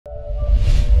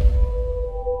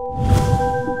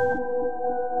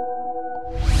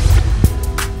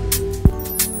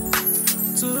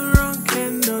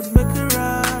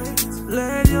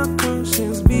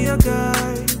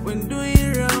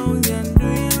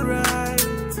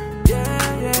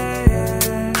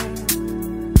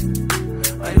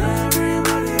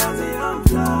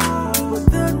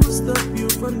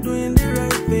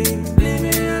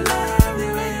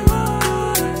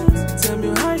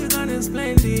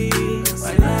peace.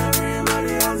 When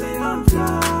everybody has a own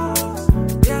flaws.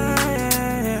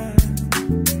 Yeah.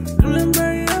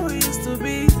 Remember how we used to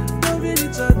be, loving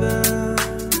each other.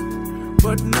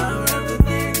 But now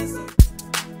everything is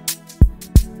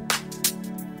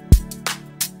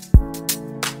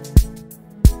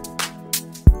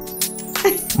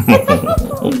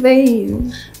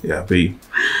Babe. Yeah, babe.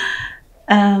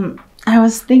 I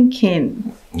was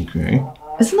thinking. Okay.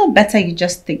 Isn't it better you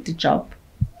just take the job?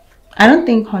 I don't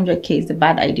think 100K is a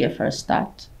bad idea for a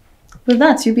start. With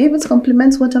that, you'll be able to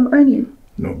complement what I'm earning.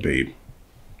 No, babe.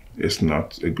 It's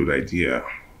not a good idea.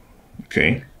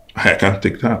 Okay? I can't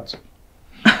take that.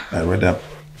 I rather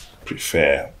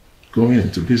prefer going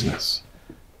into business.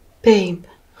 Babe,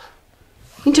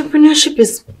 entrepreneurship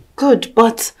is good,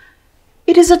 but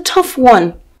it is a tough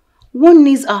one. One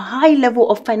needs a high level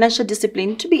of financial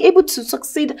discipline to be able to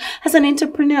succeed as an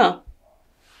entrepreneur.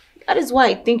 That is why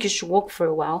I think you should work for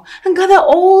a while and gather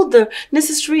all the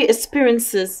necessary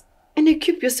experiences and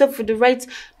equip yourself with the right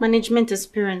management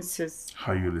experiences.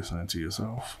 How are you listening to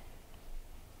yourself?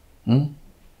 You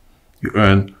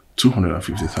earn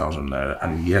 250,000 naira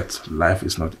and yet life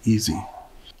is not easy.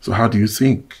 So how do you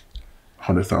think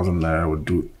 100,000 naira would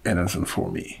do anything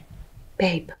for me?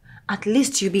 Babe, at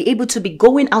least you'll be able to be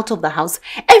going out of the house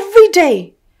every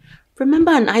day.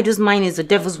 Remember, an idle's mind is the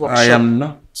devil's workshop. I am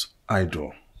not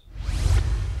idle.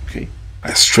 Okay?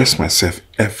 I stress myself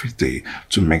every day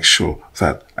to make sure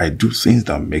that I do things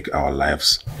that make our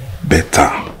lives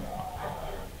better.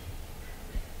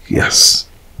 Yes.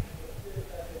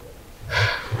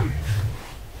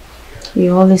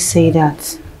 You always say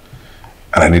that.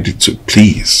 And I need you to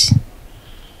please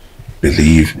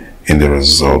believe in the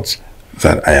results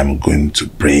that I am going to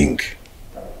bring.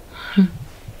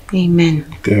 Amen.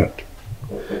 Good.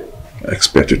 I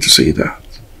expect you to say that.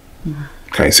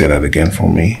 Can you say that again for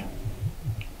me?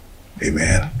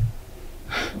 Amen.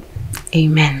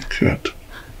 Amen. Good.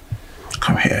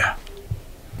 Come here.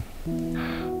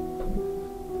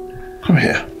 Come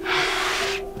here.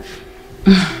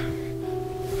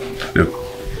 Look.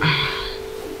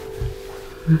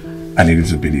 I need you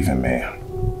to believe in me.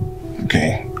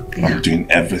 Okay? Yeah. I'm doing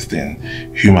everything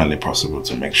humanly possible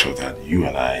to make sure that you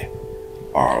and I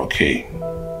are okay.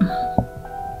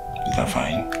 Is that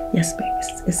fine? Yes, babe.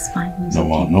 It's fine. It's no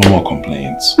okay. more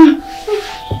complaints. Divy,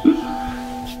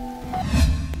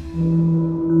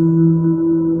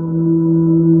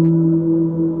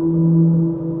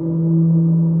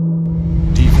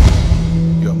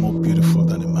 you are more beautiful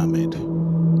than a mermaid.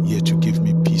 Yet you give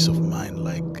me peace of mind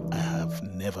like I have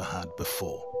never had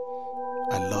before.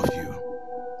 I love you.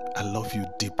 I love you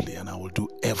deeply and I will do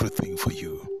everything for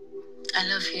you. I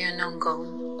love you,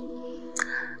 Nongo.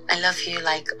 I love you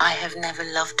like I have never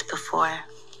loved before.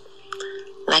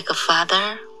 Like a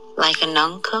father, like an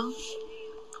uncle,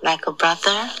 like a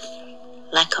brother,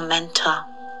 like a mentor.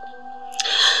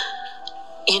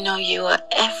 You know, you are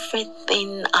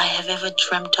everything I have ever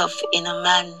dreamt of in a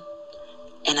man.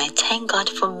 And I thank God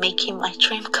for making my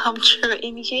dream come true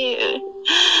in you.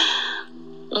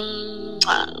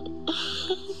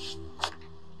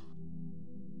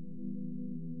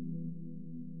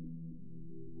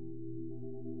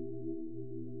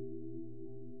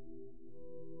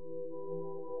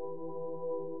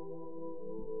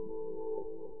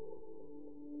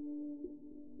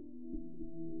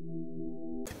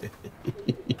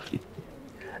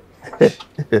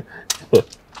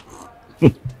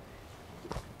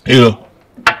 You know,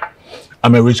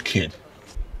 I'm a rich kid.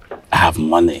 I have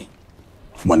money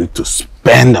to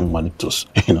spend and money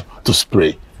to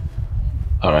spray.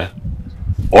 All right.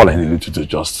 All I need you to do is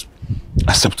just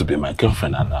accept to be my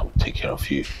girlfriend, and I will take care of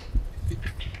you.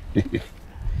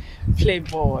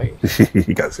 Playboy.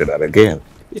 You can say that again.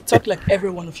 You talk like every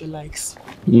one of your likes.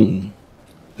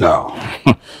 No,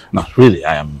 not really.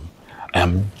 I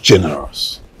am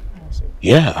generous.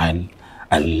 Yeah,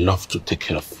 I love to take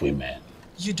care of women.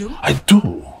 You do? I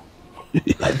do.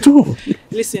 I do.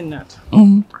 Listen, Nat.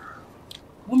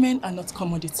 Women are not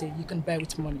commodity you can buy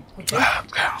with money, okay?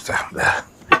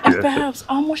 And perhaps,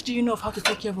 how much do you know of how to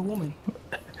take care of a woman?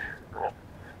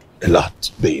 A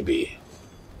lot, baby.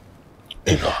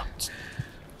 A lot.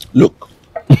 Look,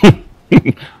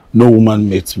 no woman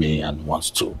meets me and wants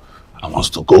to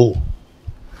go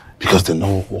because they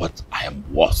know what I am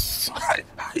worth.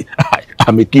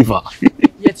 I'm a giver.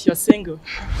 Yet you're single.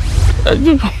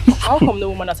 How come no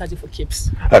woman has had you for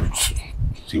keeps?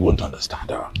 You won't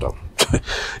understand.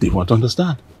 You won't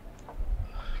understand.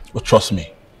 But trust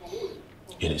me,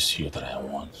 it is you that I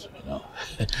want. You know,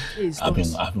 Please, I've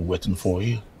been waiting for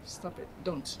you. Stop it!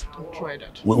 Don't try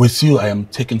that. With you, I am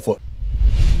taken for.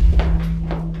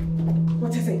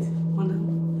 What is it?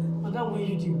 Madam, where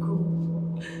you did go?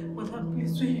 Madam,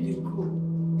 please, where you did go?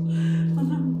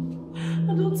 Madam,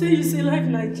 I don't tell you say life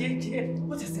like JJ.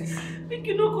 What is this? Make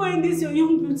you not go in this your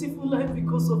young beautiful life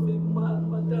because of a man,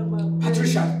 Madam.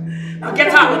 Patricia, now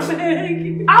get out!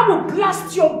 I will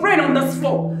blast your brain on this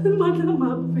floor.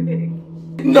 Madam, I beg.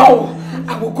 No,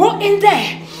 I will go in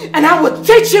there and I will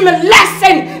teach him a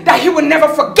lesson that he will never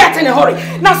forget in a hurry.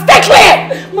 Now stay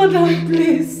clear! Madam,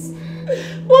 please.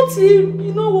 But him,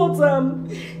 you know what,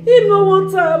 if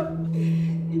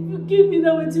you give me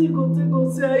that way till you go take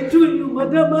us, I do you,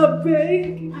 Madam, I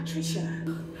beg. Patricia.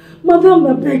 Madam,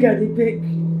 I beg and I beg.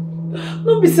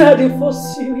 Don't be sad they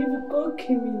force you. If you can't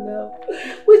kill me now,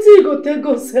 wait till you go take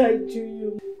us, I do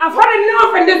you. I've had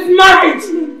enough in this marriage!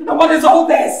 And what is all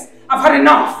this? I've had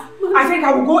enough. I think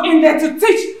I will go in there to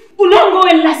teach Unongo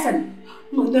a lesson.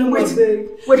 Madam, I beg.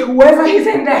 With whoever is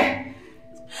in there.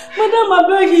 Madam, I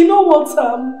beg, you know what,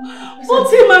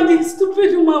 But him and the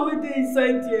stupid woman with the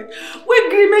inside here. We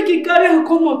agree make it carry and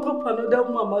come on top another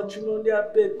woman, matrimony, I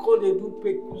beg, call they do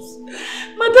pecus.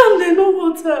 Madam, they know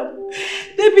what,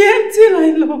 they be empty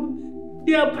like love.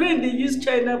 Their brain, they use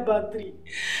China battery.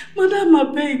 Madam, I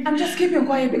beg. I'm just keeping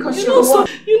quiet because you're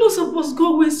not supposed to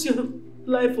go waste your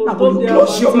life on top their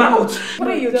close your mouth. What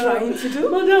are you trying to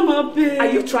do? Madam, I beg. Are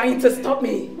you trying to stop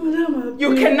me? Madam, I beg.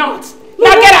 You cannot.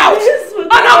 Now get out! Go!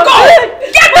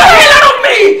 Get the hell out of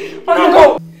me!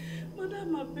 Go!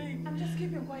 Madam, I beg. I'm just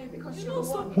keeping quiet because you're the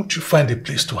one. Won't you find a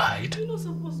place to hide? You're not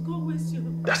supposed to go waste your...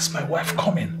 That's my wife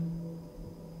coming.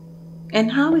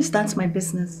 And how is that my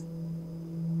business?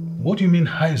 What do you mean,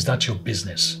 how is that your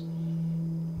business?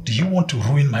 Do you want to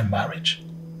ruin my marriage?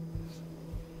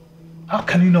 How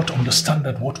can you not understand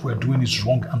that what we're doing is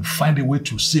wrong and find a way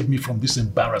to save me from this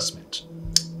embarrassment?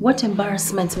 What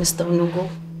embarrassment, Mr. Onugo?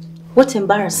 What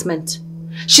embarrassment?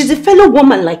 She's a fellow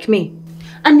woman like me.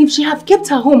 And if she had kept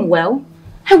her home well,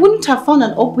 I wouldn't have found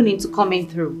an opening to come in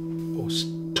through. Oh,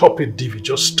 stop it, Divy.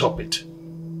 Just stop it.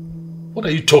 What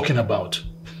are you talking about?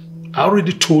 I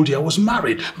already told you I was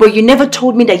married. But you never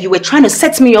told me that you were trying to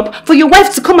set me up for your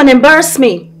wife to come and embarrass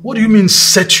me. What do you mean,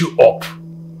 set you up?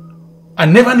 I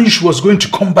never knew she was going to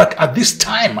come back at this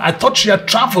time. I thought she had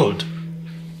traveled.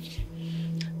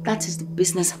 That is the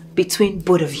business between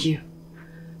both of you.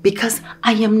 Because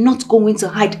I am not going to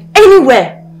hide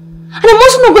anywhere. And I'm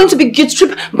also not going to be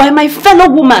guilt-tripped by my fellow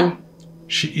woman.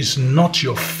 She is not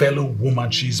your fellow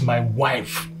woman. She is my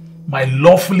wife. My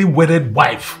lawfully wedded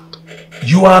wife.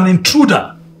 You are an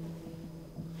intruder.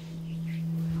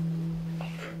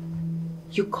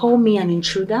 You call me an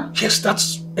intruder? Yes,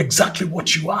 that's exactly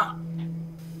what you are.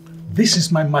 This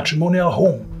is my matrimonial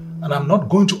home, and I'm not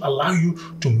going to allow you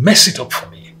to mess it up for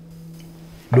me.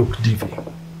 Look, Divy.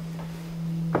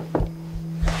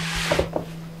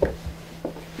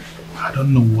 I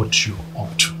don't know what you're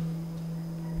up to,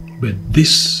 but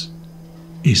this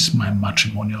is my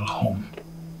matrimonial home.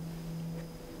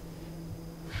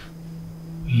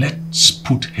 Let's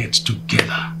put heads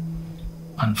together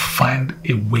and find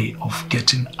a way of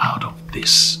getting out of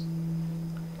this.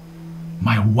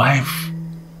 My wife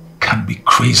can be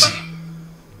crazy.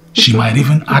 She might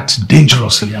even act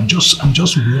dangerously. I'm just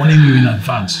warning you in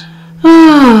advance.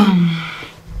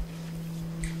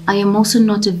 I am also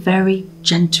not a very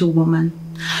gentle woman.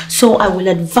 So I will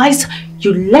advise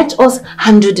you let us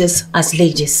handle this as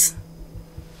ladies.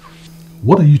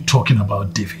 What are you talking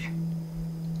about, Divy?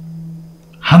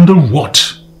 Handle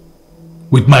what?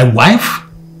 With my wife?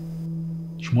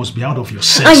 You must be out of your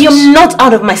senses. I am not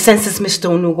out of my senses, Mr.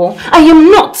 Onugo. I am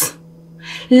not.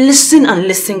 Listen and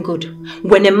listen good.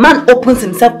 When a man opens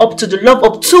himself up to the love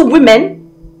of two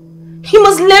women, he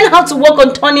must learn how to walk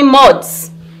on turning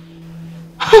muds.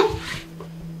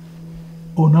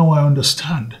 Oh, now I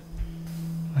understand.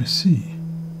 I see.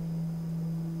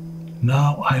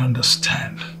 Now I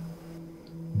understand.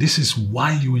 This is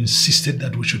why you insisted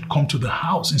that we should come to the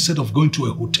house instead of going to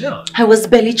a hotel. I was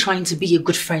barely trying to be a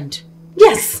good friend.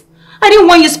 Yes, I didn't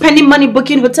want you spending money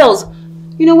booking hotels.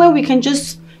 You know where we can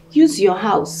just use your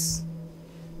house.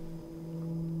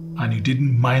 And you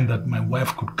didn't mind that my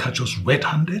wife could catch us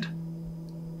red-handed?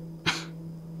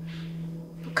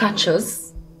 Catch us?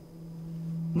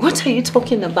 What are you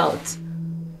talking about?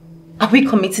 Are we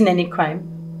committing any crime?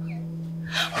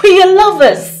 We are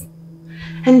lovers.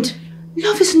 And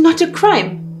love is not a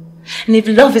crime. And if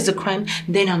love is a crime,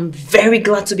 then I'm very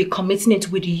glad to be committing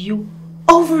it with you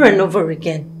over and over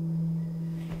again.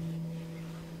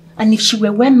 And if she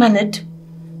were well-mannered,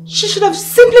 she should have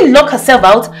simply locked herself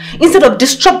out instead of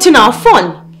disrupting our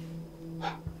fun.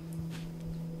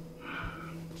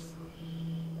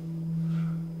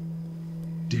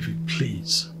 David,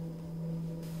 please.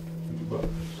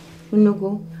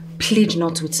 Unugo, plead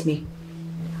not with me.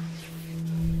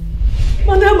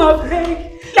 Madam, I beg.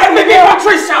 Let me be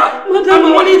Patricia! Madam,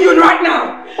 I'm warning you right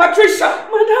now! Patricia!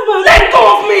 Madam, let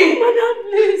go of me! Madam,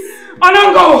 please!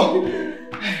 Anango!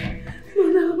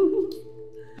 Madam!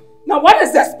 Now what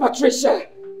is this, Patricia?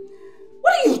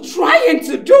 What are you trying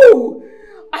to do?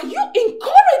 Are you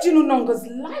encouraging Unongo's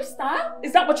lifestyle?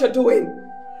 Is that what you're doing?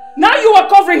 Now you are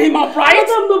covering him up, right?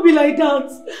 Madam, don't be like that.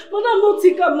 Madam, don't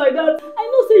think I'm like that. I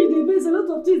know say you dey face a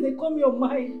lot of things they come your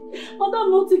mind.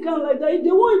 Madam, don't think I'm like that.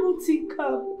 They won't even think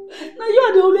I'm. Now you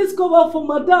are the always cover for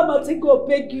Madam. I think I'll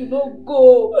beg you, no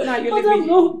go. Now you leave Madam, me.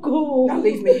 no go. Now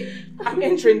leave me. I'm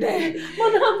entering there.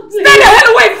 Madam, please. Stay the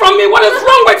hell away from me! What is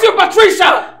wrong with you,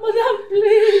 Patricia? Madam,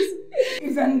 please.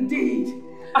 He's indeed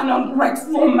an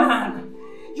ungrateful man.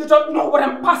 You don't know what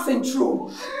I'm passing through.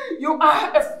 You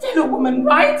are a fellow woman,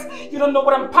 right? You don't know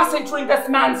what I'm passing through in this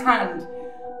man's hand.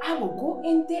 I will go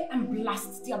in there and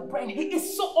blast their brain. He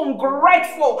is so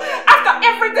ungrateful. After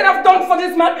everything I've done for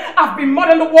this man, I've been more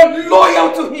than the world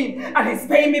loyal to him. And he's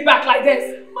paying me back like this.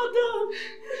 Madam,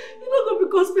 you're not going to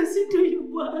because person do you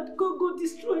bad. Go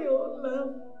destroy your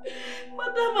love.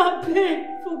 Madam, I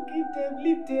beg, forgive them,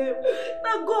 leave them.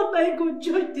 Now God, I go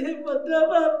judge them, Madam,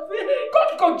 I beg.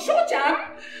 God go judge them?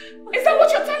 Is that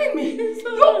what you're telling me?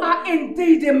 You are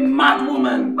indeed a mad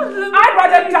woman. I'd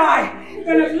rather die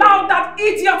than allow that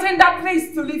idiot in that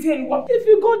place to live here in what? If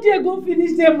you go there, go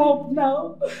finish them up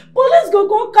now. Police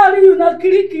go carry you now,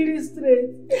 Kiri straight.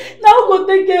 Now go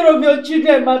take care of your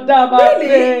children, Madam, I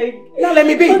beg. Now let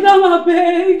me be. Madam, I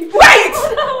beg. Wait!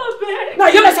 Madam, I beg. Now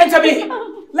you listen to me.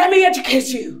 Let me educate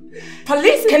you.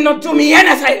 Police cannot do me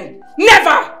anything.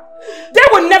 Never. They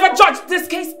will never judge this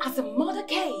case as a murder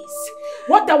case.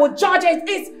 What they will judge it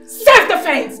is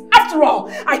self-defense. After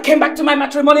all, I came back to my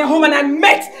matrimonial home and I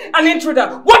met an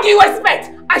intruder. What do you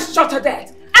expect? I shot her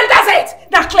dead. And that's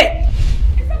it. Now clear.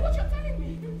 Is that what you're telling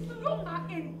me? You are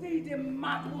indeed a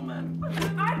mad woman.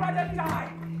 I'd rather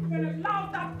die than allow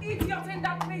that idiot in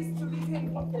that place to live here.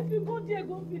 If you go there,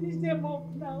 go finish them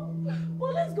up now.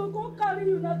 Police go carry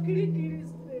you now, Kiri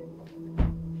straight.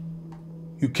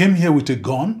 You came here with a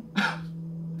gun?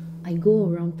 I go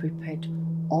around prepared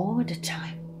all the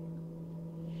time.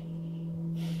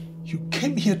 You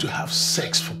came here to have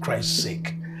sex, for Christ's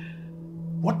sake.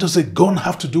 What does a gun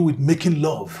have to do with making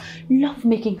love? Love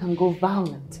making can go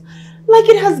violent, like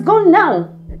it has gone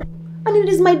now. And it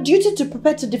is my duty to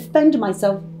prepare to defend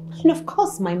myself and of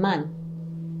course my man.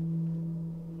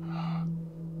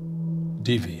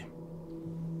 Divy,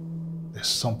 there's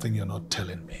something you're not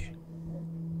telling me.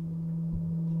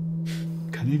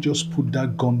 Can you just put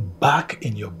that gun back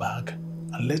in your bag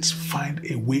and let's find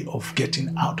a way of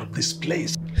getting out of this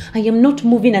place? I am not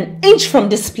moving an inch from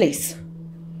this place.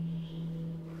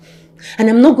 And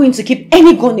I'm not going to keep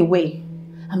any gun away.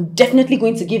 I'm definitely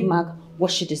going to give Mag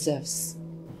what she deserves.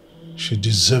 She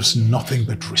deserves nothing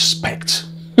but respect.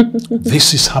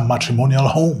 This is her matrimonial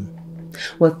home.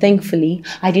 Well, thankfully,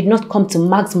 I did not come to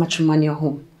Mag's matrimonial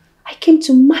home. I came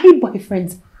to my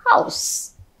boyfriend's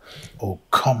house. Oh,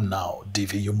 come now,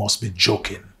 Divy, you must be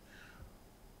joking.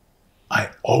 I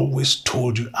always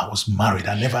told you I was married.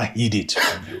 I never hid it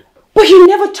from you. But you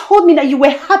never told me that you were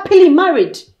happily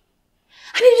married.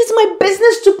 And it is my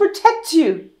business to protect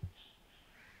you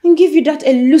and give you that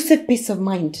elusive peace of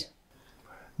mind.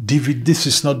 Divy, this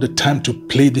is not the time to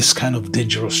play this kind of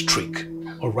dangerous trick,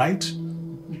 all right?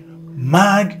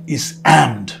 Mag is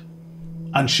armed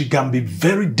and she can be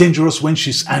very dangerous when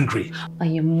she's angry. I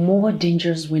am more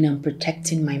dangerous when I'm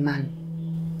protecting my man,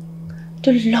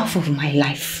 the love of my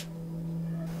life.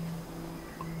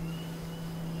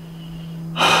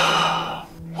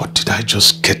 What did I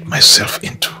just get myself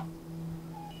into?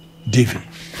 Divy,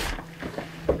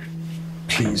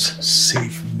 please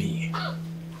save me,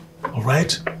 all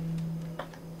right?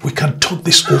 We can talk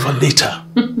this over later.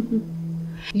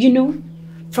 You know,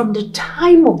 from the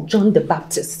time of John the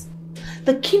Baptist,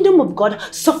 the kingdom of God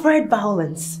suffered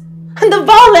violence, and the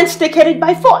violence taken it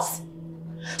by force.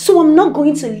 So I'm not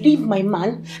going to leave my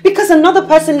man because another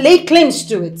person laid claims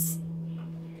to it.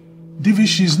 Divy,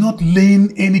 she's not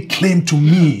laying any claim to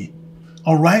me,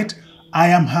 all right? I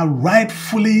am her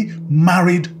rightfully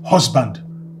married husband.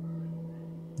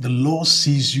 The law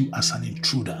sees you as an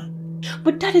intruder.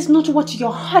 But that is not what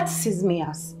your heart sees me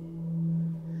as.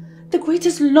 The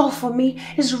greatest love for me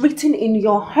is written in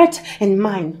your heart and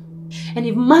mine. And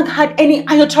if Mag had any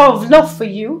iota of love for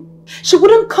you, she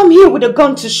wouldn't come here with a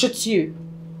gun to shoot you.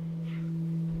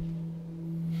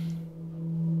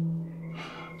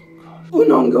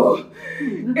 Unongo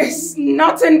is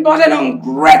nothing but an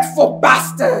ungrateful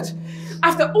bastard.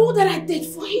 After all that I did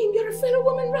for him, you're a fellow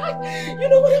woman, right? You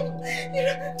know what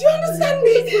do you understand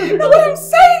me? You know what I'm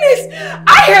saying is,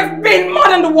 I have been more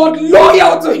than the word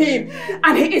loyal to him.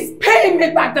 And he is paying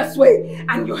me back this way.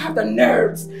 And you have the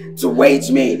nerves to wage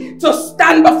me, to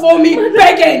stand before me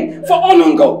begging for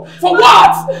Onungo. For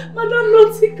what? Madam,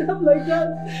 don't think I'm like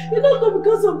that. You don't go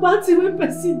because of bad thing when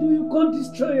person do, you can't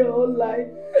destroy your whole life.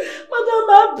 Madam,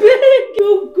 I beg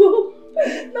you, go.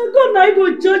 Now God, I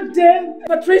go judge them.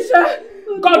 Patricia,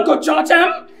 God go judge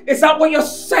them? Is that what you're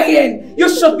saying? You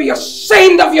should be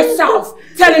ashamed of yourself,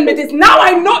 telling me this. Now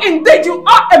I know indeed you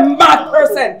are a mad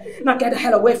person. Now get the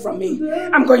hell away from me.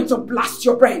 I'm going to blast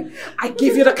your brain. I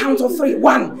give you the count of 3.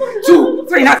 1, 2,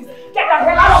 3. Now get the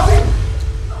hell out of here.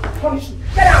 Punish you.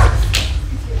 Get out.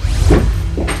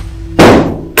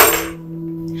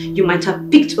 You might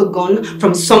have picked a gun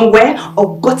from somewhere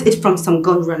or got it from some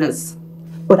gun runners.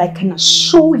 But I can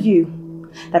assure you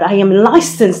that I am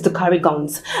licensed to carry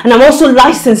guns and I'm also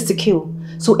licensed to kill.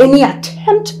 So any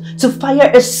attempt to fire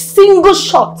a single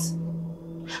shot,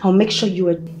 I'll make sure you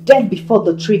are dead before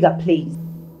the trigger plays.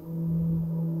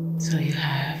 So you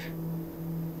have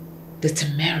the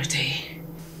temerity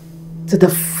to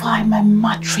defy my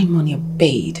matrimonial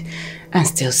bed and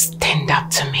still stand up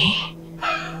to me?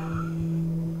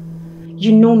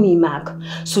 You know me, Mag,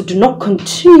 so do not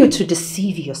continue to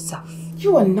deceive yourself.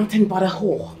 You are nothing but a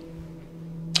whore.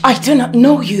 I do not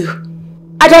know you.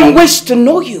 I don't wish to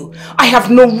know you. I have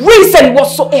no reason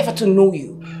whatsoever to know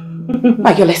you.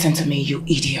 Now you listen to me, you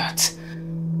idiot.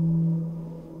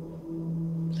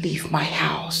 Leave my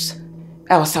house,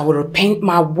 else I will repaint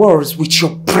my words with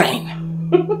your brain.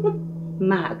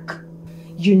 Mag,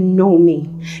 you know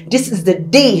me. This is the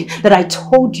day that I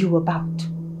told you about.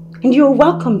 And you're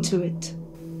welcome to it.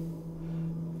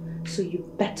 So you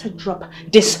better drop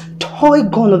this toy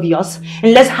gun of yours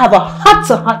and let's have a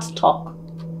heart-to-heart talk.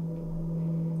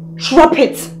 Drop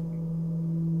it.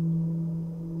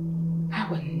 I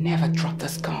will never drop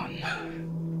this gun.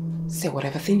 Say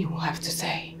whatever thing you will have to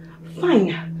say.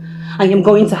 Fine. I am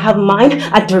going to have mine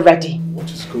at the ready.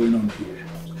 What is going on here?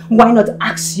 Why not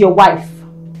ask your wife?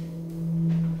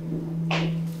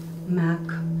 Mac,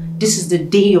 this is the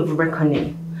day of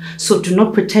reckoning. So do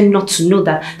not pretend not to know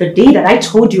that the day that I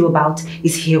told you about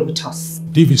is here with us.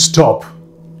 Divy, stop.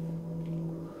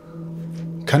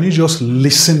 Can you just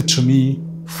listen to me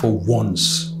for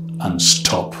once and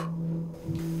stop?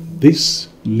 This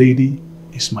lady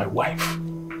is my wife,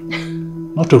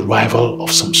 not a rival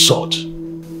of some sort.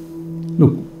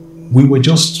 Look, we were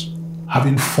just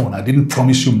having fun. I didn't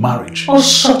promise you marriage. Oh,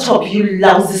 shut up, you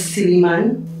lousy silly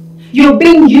man. You're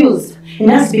being used, and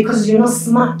that's because you're not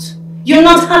smart. You're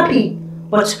not happy,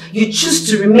 but you choose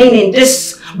to remain in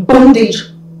this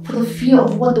bondage for the fear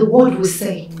of what the world will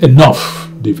say. Enough,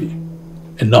 Divy.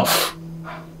 Enough.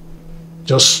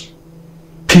 Just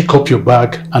pick up your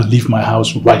bag and leave my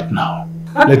house right now.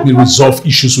 Let me resolve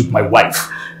issues with my wife.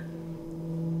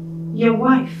 Your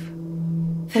wife?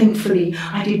 Thankfully,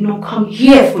 I did not come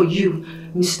here for you,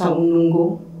 Mr.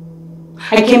 Onungo.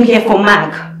 I came here for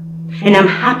Mag, and I'm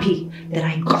happy that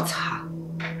I got her.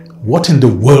 What in the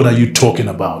world are you talking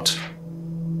about?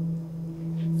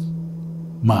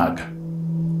 Mag,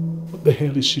 what the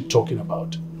hell is she talking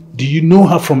about? Do you know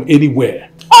her from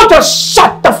anywhere? Oh, just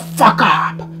shut the fuck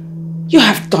up! You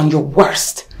have done your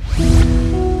worst.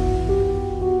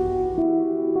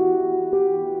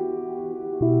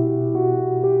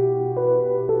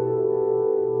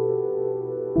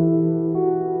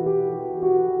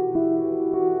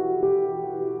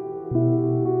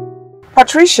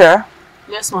 Patricia?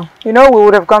 Yes, ma'am. You know we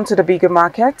would have gone to the bigger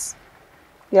market.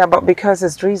 Yeah, but because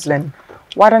it's drizzling,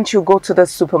 why don't you go to the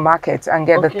supermarket and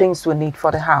get the things we need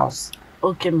for the house?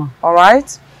 Okay, ma'am.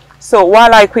 Alright? So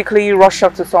while I quickly rush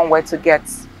up to somewhere to get,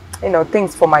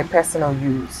 things for my personal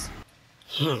use.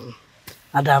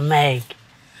 Madam Meg,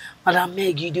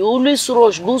 you dey always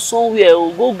rush go somewhere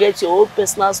or go get your own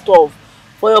personal stuff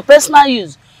for your personal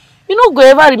use. You no go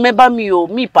ever remember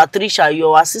me, Patricia,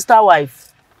 your assistant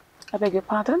wife. I beg your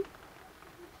pardon?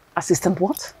 Assistant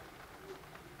what?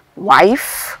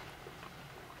 Wife?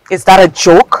 Is that a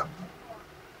joke?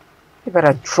 You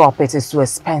better drop it, it's too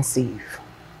expensive.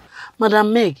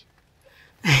 Madam Meg,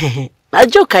 a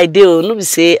joke I do, no be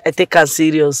say I take her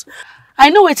serious. I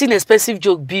know wetin expensive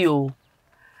joke be o.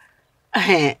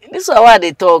 This is why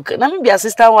they talk. Now me be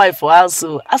assistant wife for house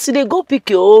so. As you dey go pick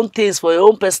your own things for your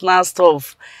own personal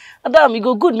stuff. Madam, you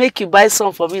go good make you buy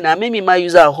some for me now. Make me my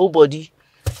use her whole body.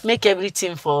 Make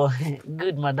everything for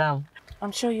good, madam.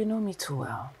 I'm sure you know me too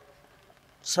well.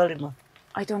 Sorry, ma'am.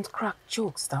 I don't crack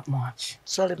jokes that much.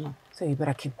 Sorry, ma'am. So you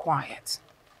better keep quiet.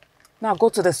 Now go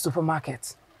to the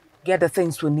supermarket. get the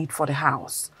things we need for the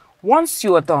house. Once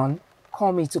you are done,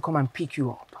 call me to come and pick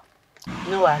you up.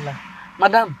 No, Allah.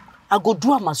 Madam, I go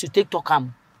do am as you take talk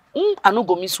am. I no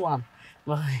go miss one.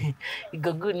 It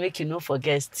go good make you no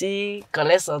forget. Still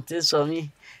collect some things for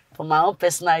me. For my own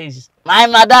personal use. My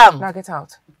madam. Now get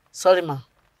out. Sorry, ma.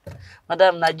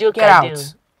 Madam, na joke. Get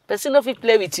out. Person no fit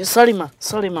play with you. Sorry, ma.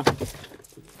 Sorry, ma.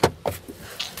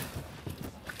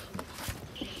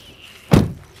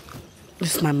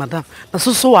 This is my madam. That's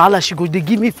so wahala she go they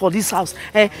give me for this house.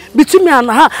 Between me and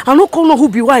her, I no know who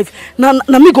be wife. Na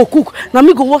me go cook. Na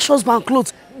me go wash husband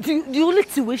clothes. The only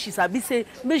thing where she sabi say,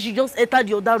 make she just enter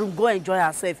the other room, go enjoy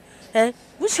herself.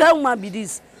 Which kind of woman be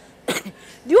this? Do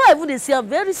you even they see her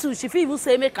very soon? She feel even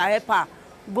say make her help her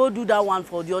go do that one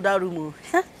for the other room.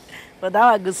 But now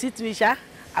I go sit with her.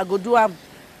 I go do am.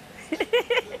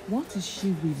 What is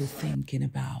she really thinking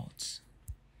about?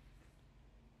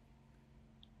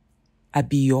 I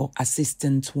be your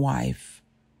assistant wife.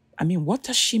 I mean, what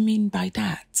does she mean by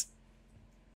that?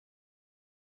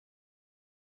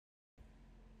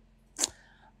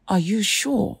 Are you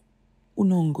sure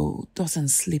Unongo doesn't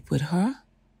sleep with her?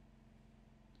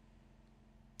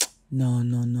 No.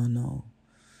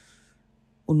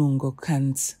 Unongo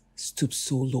can't stoop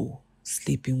so low,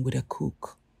 sleeping with a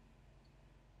cook.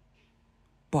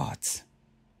 But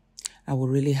I will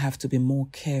really have to be more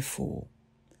careful.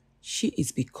 She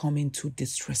is becoming too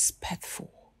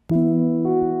disrespectful.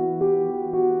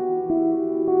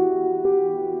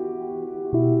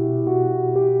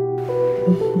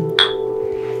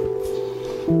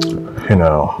 You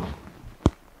know,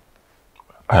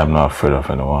 I am not afraid of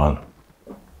anyone.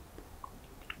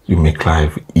 You make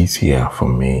life easier for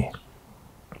me.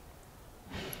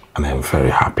 And I'm very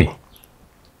happy.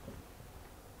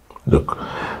 Look,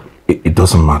 it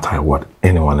doesn't matter what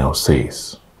anyone else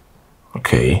says.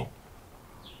 Okay?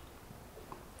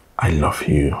 I love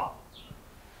you.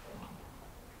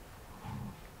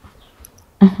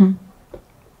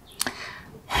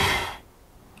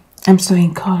 I'm so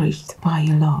encouraged by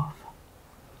your love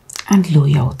and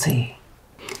loyalty.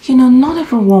 You know, not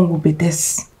everyone will be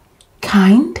this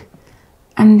kind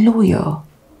and loyal,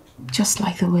 just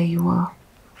like the way you are.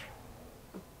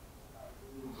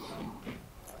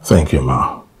 Thank you,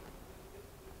 Ma.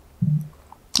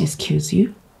 Excuse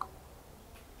you?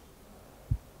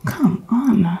 Come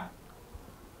on.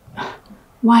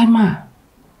 Why, Ma?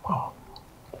 Oh.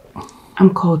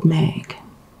 I'm called Meg.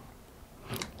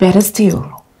 Better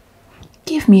still,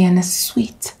 give me a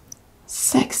sweet,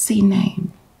 sexy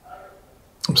name.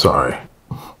 I'm sorry.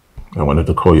 I wanted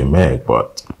to call you Meg,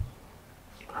 but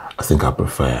I think I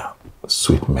prefer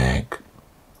Sweet Meg.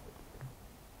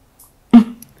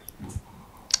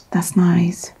 That's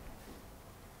nice.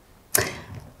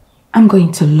 I'm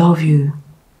going to love you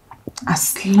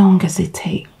as long as it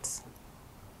takes.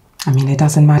 I mean, it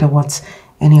doesn't matter what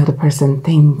any other person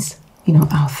thinks, you know,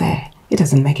 out there. It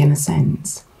doesn't make any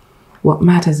sense. What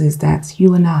matters is that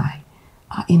you and I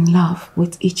are in love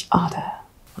with each other.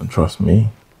 And trust me,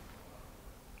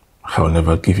 I will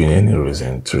never give you any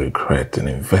reason to regret in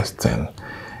investing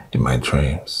in my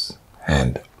dreams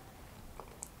and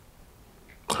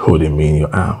holding me in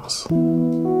your arms.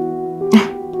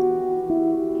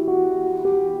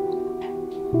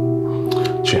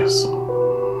 Cheers.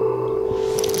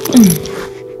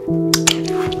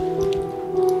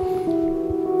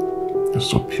 You're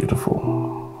so beautiful.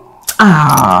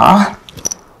 Ah,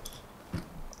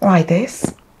 like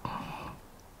this?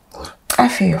 I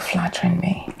feel you're flattering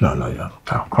me. No, you're not.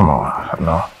 Come on, I'm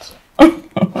not.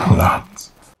 I'm not.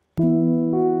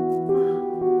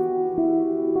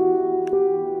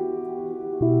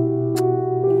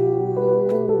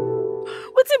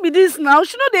 What's it be this now?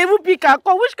 She know they even pick her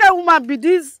call. Which kind of woman be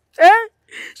this?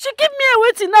 She keep me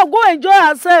waiting now. Go enjoy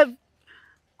herself.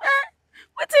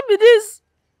 What's it be this?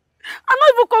 I not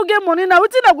even go get money now.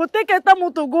 What's it I go take her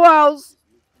time to go house?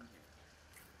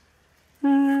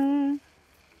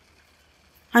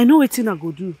 I know what I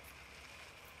go do.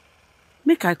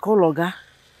 Make I call Oga.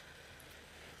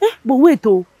 But wait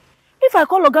oh. If I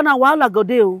call Oga now, while I go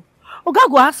there oh. Oga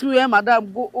go ask me where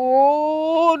madam go.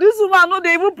 Oh, this woman no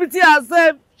dey even pity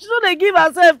herself. She no dey give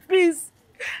herself peace.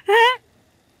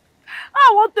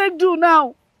 I want to do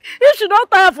now. If she don't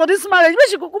tire for this marriage, make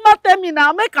she go come tell me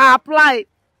now. Make her apply.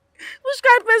 Which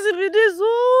kind of person be this?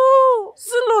 Oh,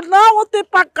 see Lord now. I want to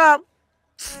pack up.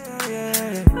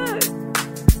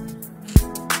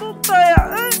 Don't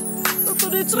tire. Go to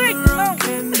the trick now.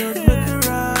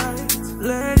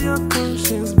 Let your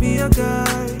conscience be a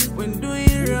guide when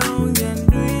doing wrong and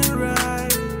doing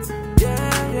right.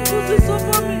 Yeah. Just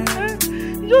suffer me.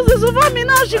 Just suffer me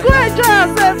now. She go enjoy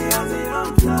herself.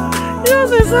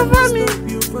 Just suffer me.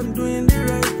 for doing the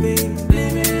right thing.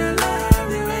 Living your life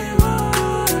the way you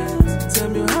want. Tell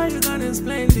me how you gonna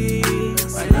explain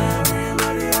this. Why not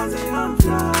everybody has their own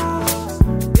flaws?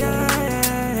 Yeah,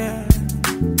 yeah, yeah.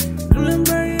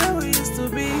 Remember how we used to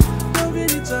be, loving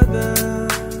each other.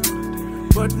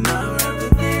 But now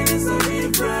everything is so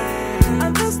different.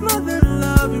 And that's not the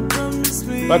love you promised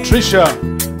me. Patricia!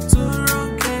 Too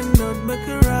wrong cannot make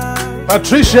a right.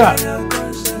 Patricia! Your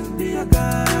conscience be a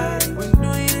guide. When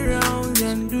doing wrong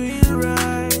and doing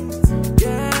right.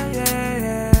 Yeah, yeah,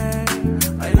 yeah.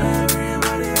 I know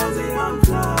everybody has their own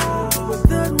flaws, but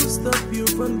that will stop you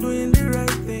from doing the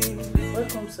right thing.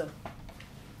 Welcome, sir.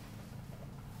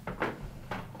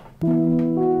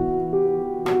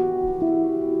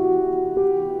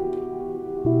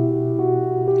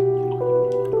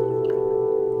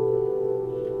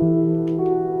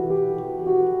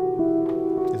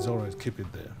 It's all right, keep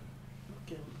it there.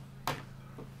 Okay.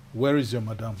 Where is your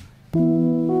madam?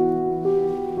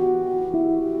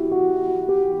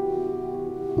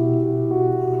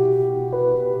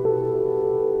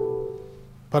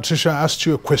 Patricia asked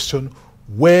you a question.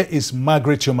 Where is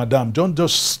Margaret, your madam? Don't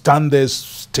just stand there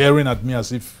staring at me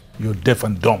as if you're deaf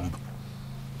and dumb.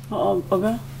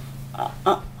 Okay.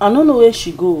 I don't know where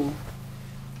she go.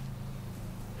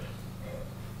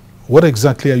 What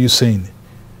exactly are you saying?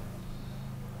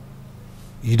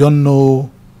 You don't know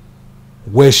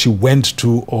where she went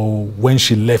to or when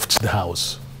she left the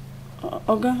house?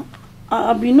 Okay.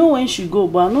 I be know when she go,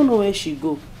 but I don't know where she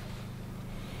go.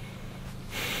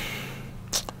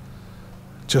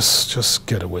 Just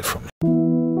get away from me.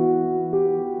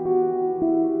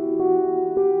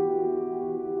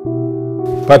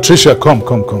 Patricia, come.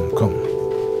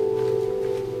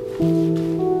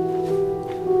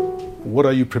 What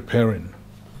are you preparing?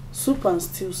 Soup and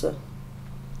stew, sir.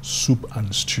 Soup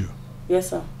and stew. Yes,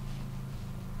 sir.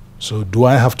 So do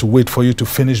I have to wait for you to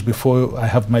finish before I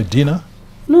have my dinner?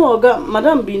 No, Oga,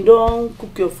 Madam been done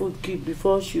cook your food keep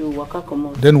before she waka come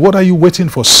out. Then what are you waiting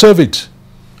for? Serve it.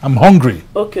 I'm hungry.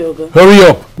 Okay, Oga. Hurry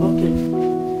up. Okay.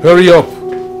 Hurry up.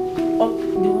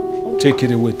 Oh, Take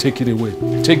it away. Take it away.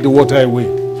 Take the water away.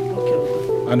 okay,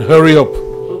 Oga. And hurry up. Okay.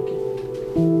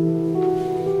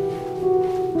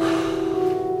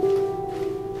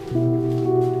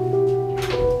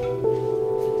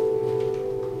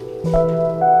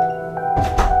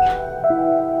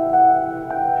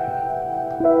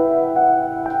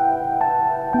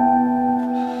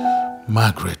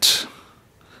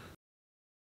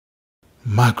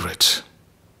 Margaret,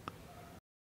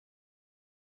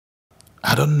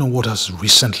 I don't know what has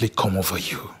recently come over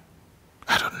you.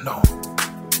 I don't know.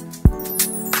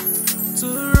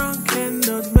 Too wrong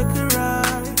cannot make it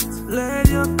right. Let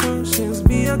your conscience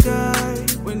be a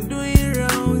guide. When doing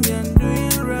wrong and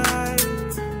doing right.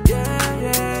 Yeah,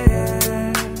 yeah,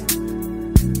 yeah.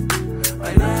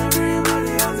 I know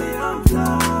everybody has their own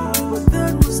flaws, but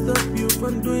that will stop you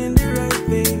from doing the right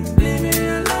thing. Living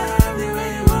your life the way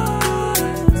you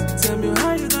want. Tell me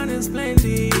how you gonna explain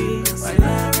this. I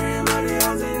know everybody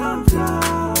has their own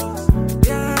flaws.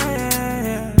 Yeah, yeah,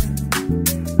 yeah.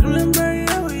 Remember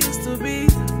how we used to be,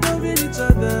 loving each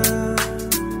other,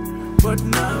 but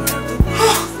now everything.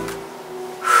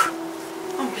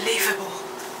 Unbelievable.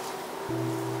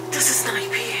 This is 9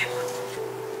 p.m.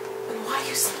 And why are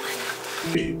you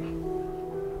smiling? Babe,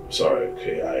 sorry,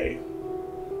 okay,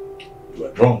 you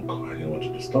were drunk. I didn't want to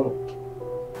disturb.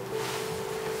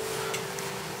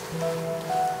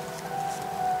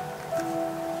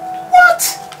 What?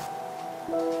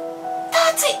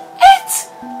 38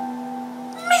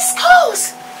 missed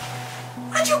calls!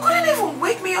 And you couldn't even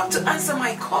wake me up to answer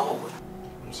my call.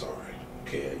 I'm sorry,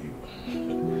 okay,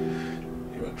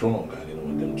 you were drunk. I didn't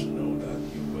want them to know that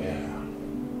you were.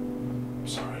 I'm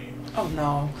sorry. Oh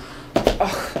no.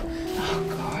 Oh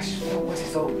gosh, what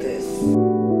is all this?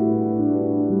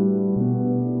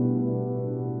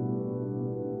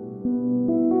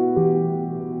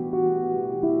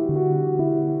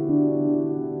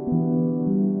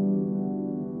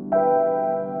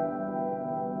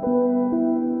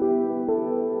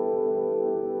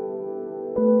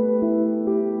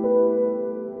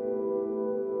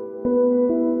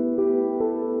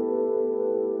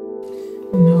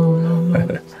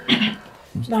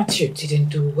 Not you didn't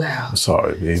do well. I'm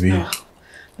sorry, baby. No,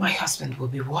 my husband will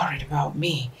be worried about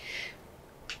me.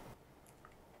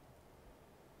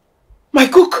 My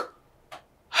cook!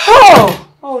 Oh!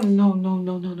 Oh, no.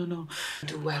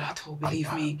 Do well at all,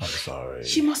 believe me. I'm sorry.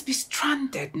 She must be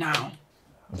stranded now.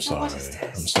 I'm sorry. What is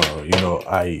this? I'm sorry. You know,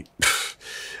 I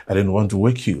didn't want to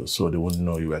wake you so they wouldn't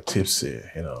know you were tipsy,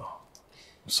 you know.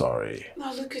 I'm sorry.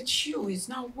 Now look at you, it's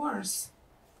now worse.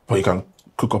 But you can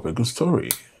cook up a good story.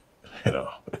 you know.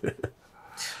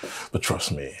 But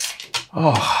trust me,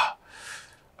 I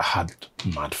had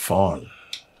mad fun.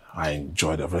 I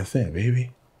enjoyed everything,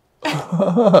 baby.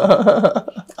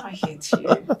 I hate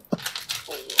you.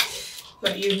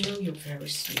 But you know you're very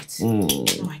sweet. No,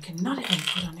 I cannot even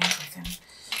put on everything.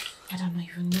 I don't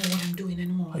even know what I'm doing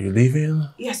anymore. Are you leaving?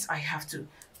 Yes, I have to.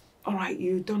 All right,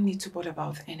 you don't need to bother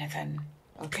about anything.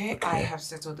 Okay? I have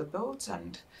settled the boat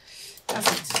and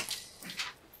that's it.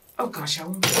 Oh gosh, I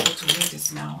won't be able to wear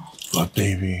this now. But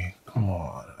baby, come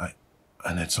on.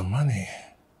 I need some money.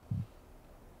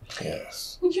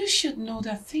 Yes. You should know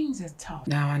that things are tough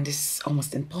now, and it's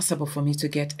almost impossible for me to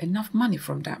get enough money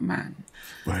from that man.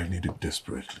 But I need it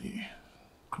desperately.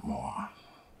 Come on.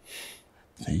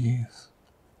 Please.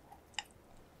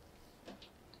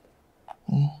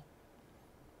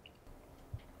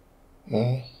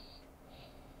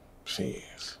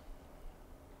 Please.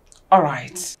 All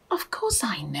right. Of course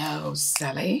I know,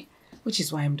 Sally. Which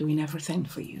is why I'm doing everything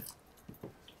for you.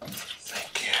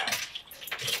 Thank you.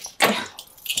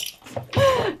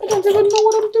 I don't even know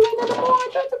what I'm doing anymore. I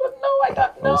don't even know. I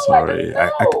don't know. I'm sorry.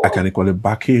 I can equally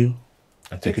back you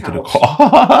and take you to the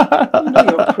car. You know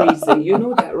you're crazy. You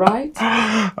know that, right?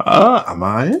 Am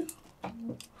I?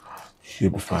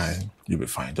 You'll be fine. You'll be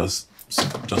fine. Just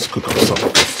cook up some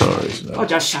good stories. You know? Oh,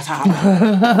 just shut up.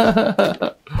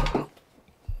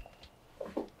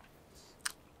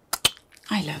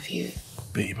 I love you.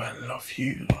 Babe, I love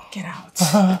you. Get out.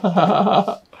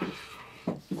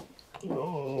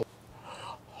 Oh.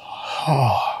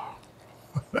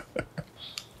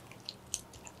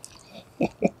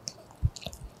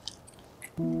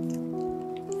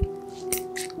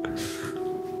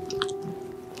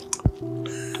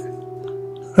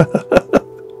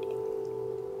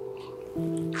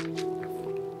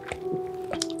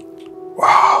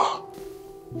 Wow.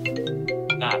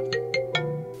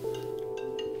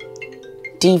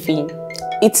 Divy,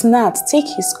 it's Nat. Take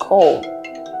his call.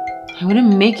 I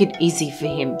wouldn't make it easy for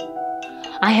him.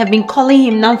 I have been calling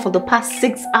him now for the past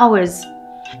 6 hours.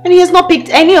 And he has not picked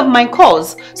any of my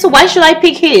calls. So why should I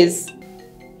pick his?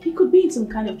 He could be in some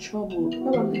kind of trouble,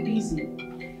 probably busy.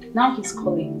 Now he's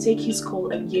calling. Take his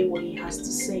call and hear what he has to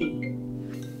say.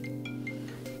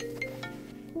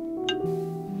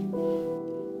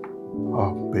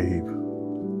 Oh, babe.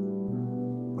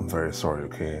 I'm very sorry,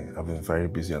 okay? I've been very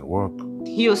busy at work.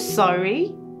 You're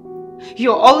sorry?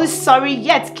 You're always sorry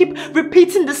yet keep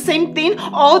repeating the same thing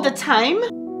all the time?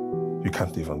 You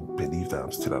can't even believe that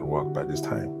I'm still at work by this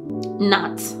time.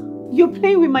 Nat, you're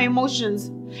playing with my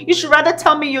emotions. You should rather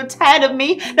tell me you're tired of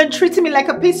me than treating me like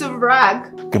a piece of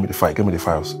rag. Give me the file, give me the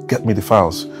files. Get me the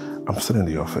files. I'm still in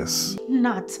the office.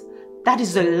 Nat, that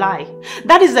is a lie.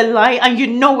 That is a lie and you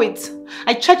know it.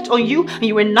 I checked on you and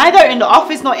you were neither in the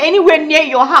office nor anywhere near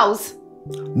your house.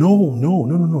 No.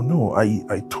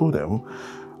 I told them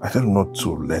not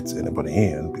to let anybody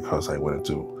in because I wanted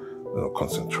to,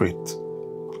 concentrate.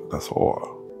 That's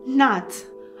all. Nat,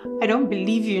 I don't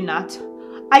believe you, Nat.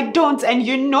 I don't, and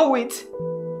you know it.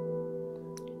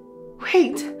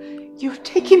 Wait, you're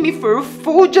taking me for a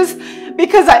fool just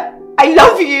because I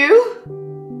love you?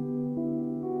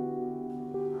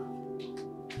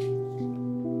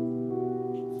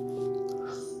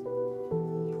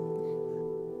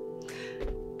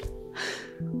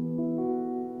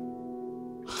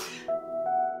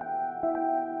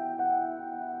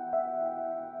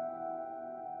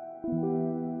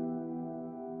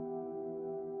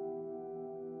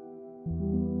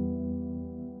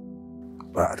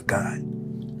 Bad guy.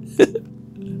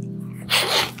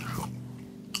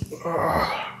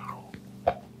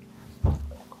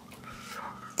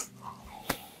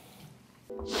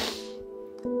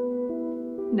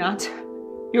 Nat,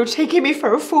 you're taking me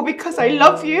for a fool because I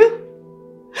love you?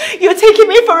 You're taking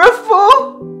me for a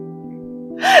fool?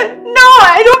 No,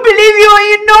 I don't believe you and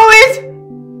you know it.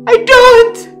 I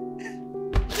don't.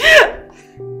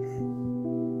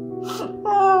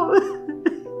 Oh.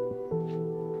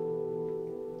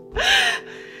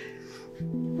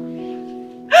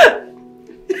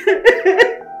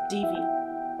 Divy,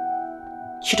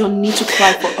 you don't need to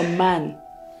cry for a man.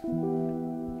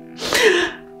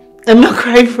 I'm not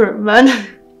crying for a man.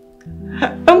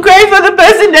 I'm crying for the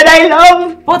person that I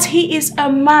love. But he is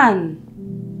a man.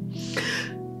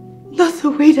 Not the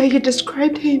way that you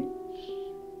described him.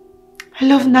 I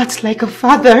love Nat like a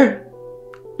father,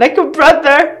 like a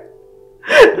brother,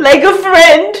 like a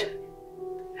friend.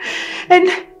 And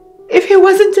if he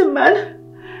wasn't a man,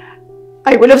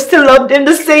 I would have still loved him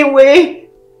the same way.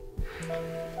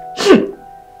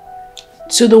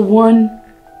 To the one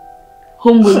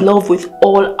whom we love with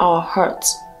all our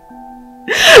hearts.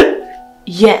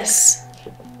 Yes.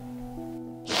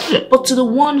 But to the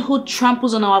one who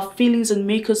tramples on our feelings and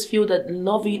makes us feel that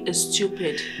loving is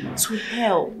stupid, to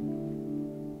hell.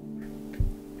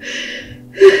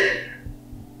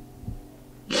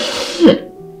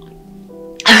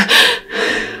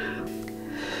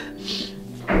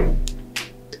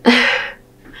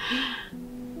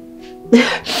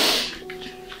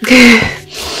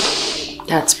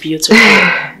 That's beautiful.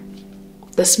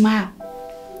 The smile.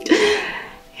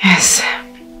 Yes.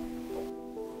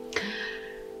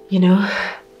 You know,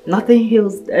 nothing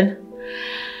heals then.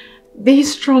 Be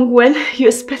strong when you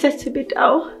expect it to be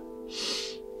down.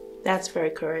 That's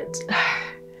very correct.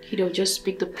 You know, just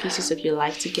speak the pieces of your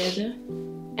life together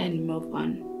and move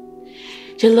on.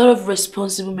 There are a lot of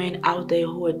responsible men out there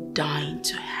who are dying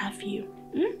to have you.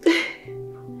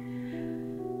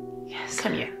 Yes.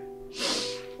 Come here.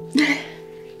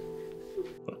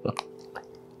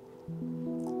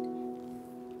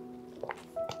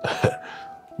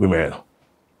 Women,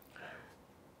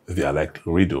 they are like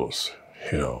riddles,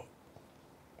 you know.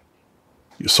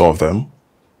 You solve them,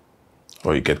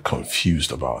 or you get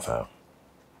confused about them.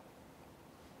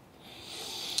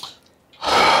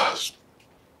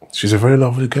 She's a very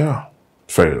lovely girl.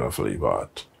 Very lovely,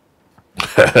 but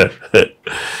a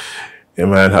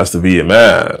man has to be a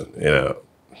man, you know.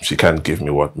 She can't give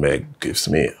me what Meg gives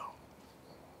me.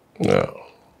 No.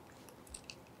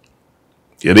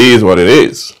 It is what it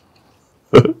is.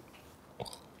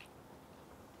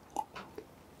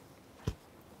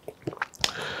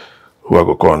 Who I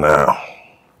go call now?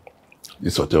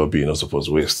 This hotel be not supposed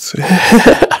to waste.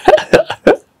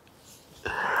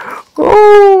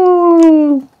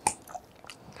 Oh.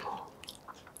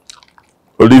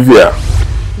 Olivia.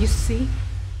 You see,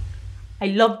 I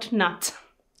loved Nat.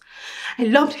 I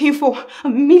loved him for a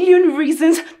million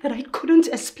reasons that I couldn't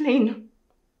explain.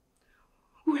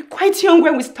 We were quite young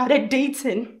when we started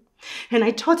dating, and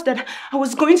I thought that I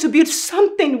was going to build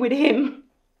something with him.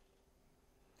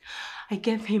 I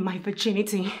gave him my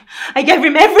virginity. I gave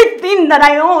him everything that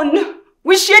I own.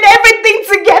 We shared everything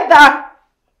together.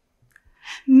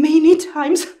 Many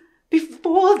times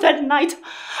before that night,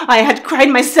 I had cried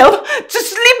myself to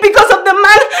sleep because of the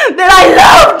man that I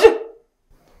loved.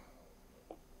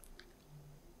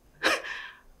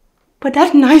 But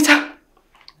that night,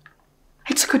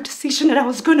 I took a decision that I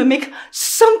was going to make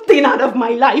something out of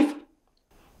my life.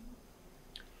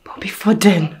 But before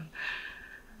then,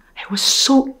 I was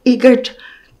so eager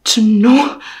to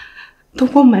know the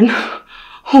woman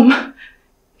whom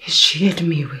he shared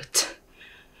me with.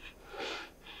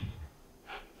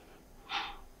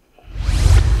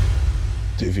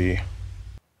 Divy,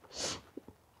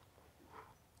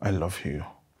 I love you.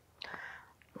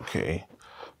 Okay.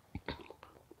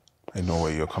 I know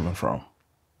where you're coming from.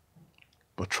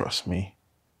 But trust me,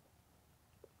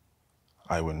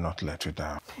 I will not let you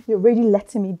down. You're already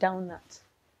letting me down, Nat.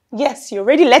 Yes, you're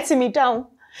already letting me down.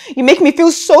 You make me feel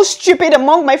so stupid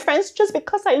among my friends just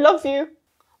because I love you.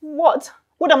 What?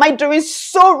 What am I doing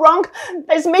so wrong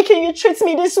that is making you treat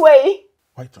me this way?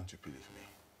 Why don't you believe me?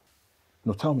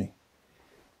 No, tell me.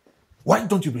 Why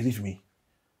don't you believe me?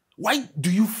 Why do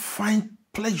you find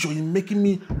pleasure in making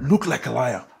me look like a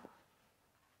liar?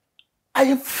 I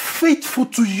am faithful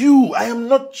to you. I am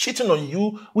not cheating on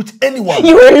you with anyone.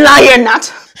 You're a liar,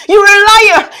 Nat. You're a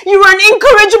liar. You're an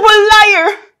incorrigible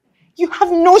liar. You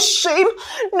have no shame,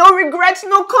 no regrets,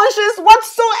 no conscience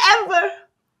whatsoever.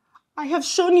 I have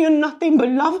shown you nothing but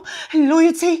love and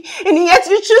loyalty, and yet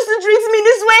you choose to treat me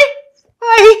this way.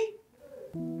 Why?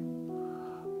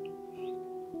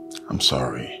 I'm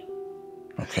sorry.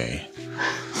 Okay.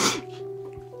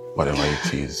 Whatever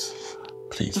it is,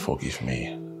 please forgive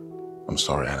me. I'm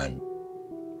sorry, and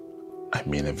I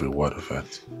mean every word of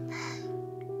it.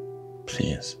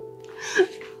 Please.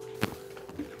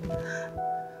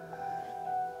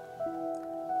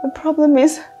 The problem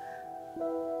is,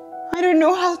 I don't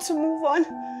know how to move on.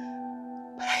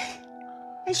 But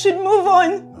I should move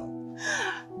on. No.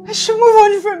 I should move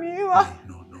on from you.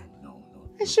 No.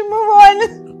 I should move on.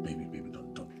 No, baby,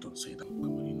 don't say that. Come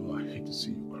on, you know I hate to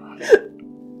see you cry.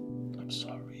 I'm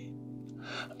sorry.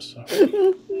 It's okay.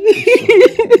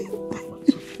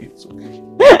 It's okay.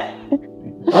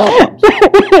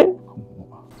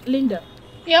 Linda.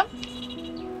 Yeah?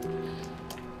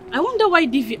 I wonder why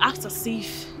Divy acts as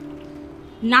if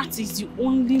Nat is the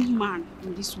only man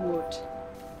in this world.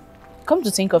 Come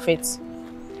to think of it,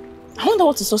 I wonder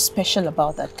what is so special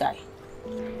about that guy.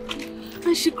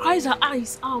 And she cries her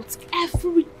eyes out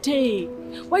every day.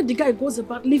 Why the guy goes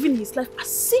about living his life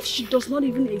as if she does not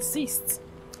even exist.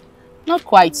 Not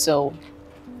quite so.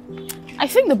 I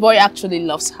think the boy actually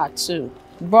loves her too,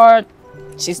 but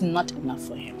she's not enough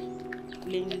for him.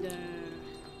 Linda.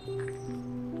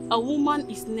 a woman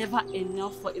is never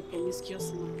enough for a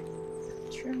promiscuous man.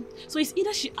 True. So it's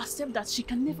either she accepts that she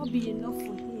can never be enough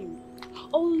for him,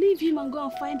 or leave him and go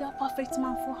and find that perfect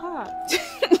man for her.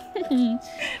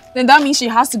 Then that means she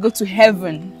has to go to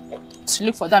heaven to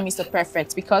look for that Mr.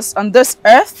 Perfect, because on this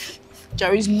earth,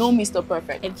 there is no Mr.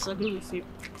 Perfect. I disagree with you.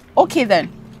 Okay then,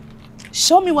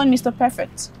 show me one Mr.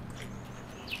 Perfect.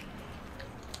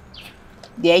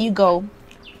 There you go.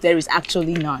 There is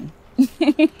actually none.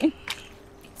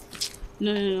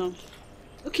 No.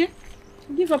 Okay,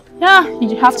 give up. Yeah,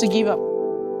 you have to give up.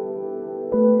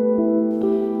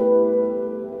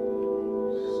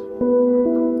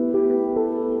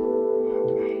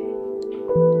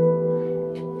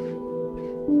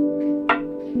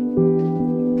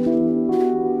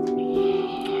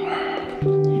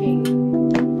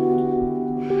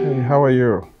 Hey, how are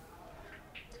you?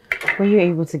 Were you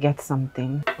able to get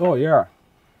something? Oh, yeah.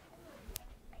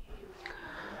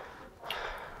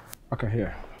 Okay,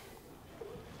 here.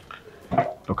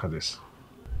 Look at this.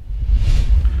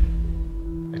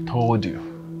 I told you.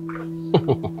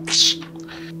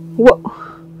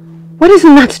 What is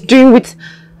Nat doing with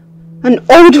an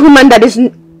old woman that is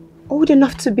old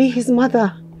enough to be his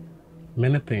mother?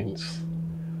 Many things.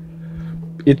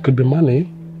 It could be money.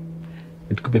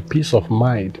 It could be peace of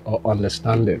mind or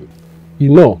understanding. You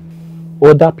know,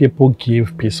 older people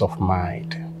give peace of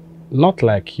mind. Not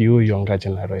like you, younger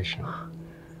generation.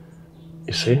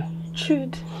 You see?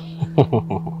 Jude,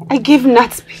 I give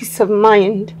Nat peace of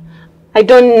mind. I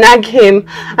don't nag him.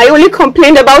 I only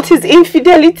complained about his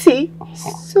infidelity.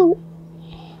 So...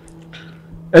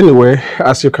 Anyway,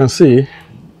 as you can see,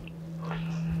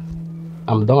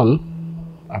 I'm done.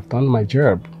 I've done my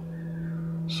job.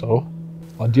 So,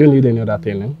 or do you need any other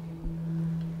thing? Eh?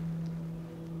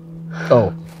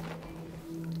 Oh,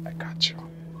 I got you.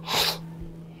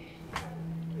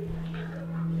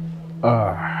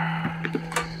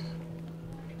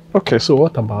 Okay, so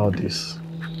what about this?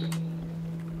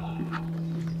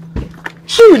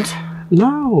 Jude!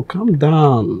 No, calm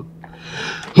down.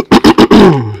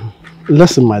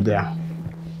 Listen, my dear.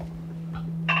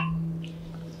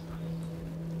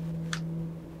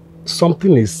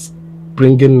 Something is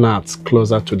bringing Nat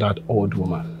closer to that old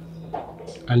woman.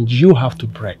 And you have to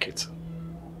break it.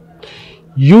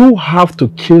 You have to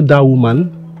kill that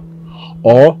woman,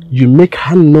 or you make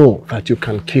her know that you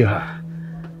can kill her.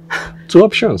 Two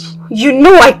options. You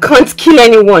know I can't kill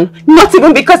anyone, not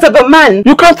even because of a man.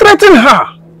 You can threaten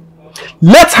her.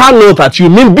 Let her know that you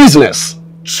mean business.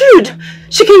 Jude,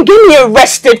 she can get me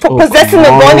arrested for possessing a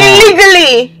gun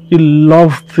illegally. You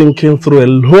love thinking through a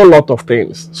whole lot of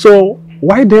things. So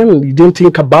why then you didn't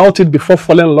think about it before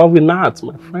falling in love with Nat,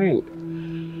 my friend?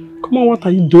 Come on, what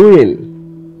are you doing?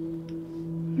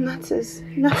 Nat is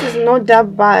not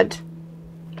that bad.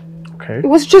 Okay. It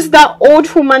was just that old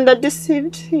woman that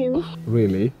deceived him.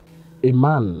 Really? A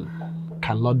man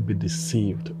cannot be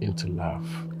deceived into love.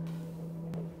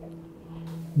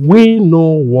 We know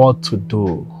what to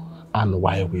do and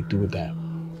why we do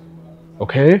them.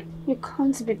 Okay? You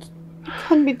can't be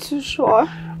too sure.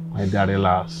 My dear,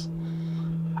 relax.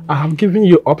 I have given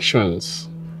you options.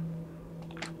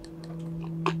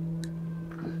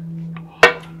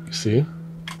 You see?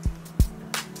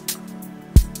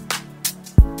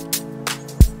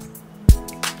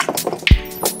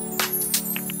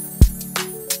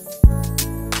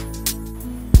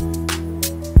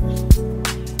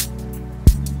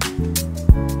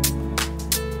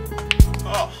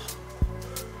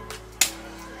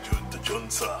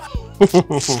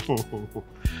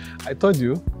 I told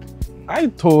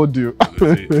you.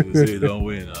 You say you don't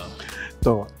win now.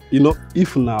 So, you know,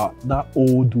 if now that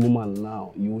old woman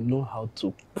now, you will know how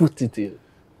to put it in.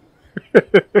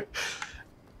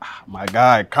 My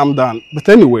guy, calm down. But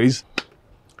anyways,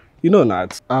 you know,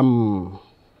 Nat, I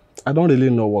don't really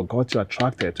know what got you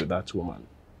attracted to that woman.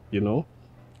 You know,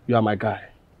 you are my guy.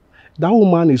 That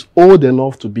woman is old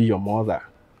enough to be your mother.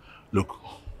 Look,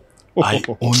 I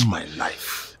own my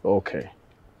life. Okay.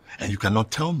 And you cannot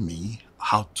tell me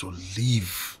how to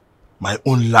live my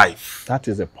own life. That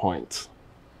is the point.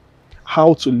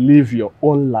 How to live your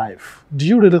own life. Do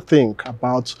you really think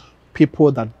about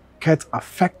people that get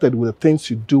affected with the things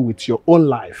you do with your own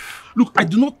life? Look, I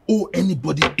do not owe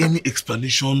anybody any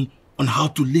explanation on how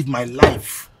to live my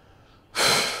life.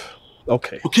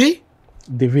 Okay. Okay?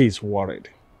 Divy is worried.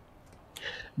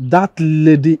 That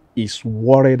lady is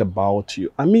worried about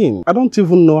you. I mean, I don't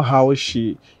even know how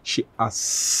she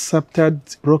accepted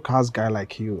broke-ass guy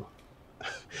like you.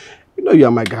 You know you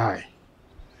are my guy.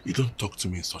 You don't talk to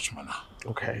me in such manner.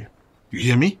 Okay. You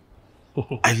hear me?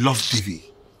 I love Divy.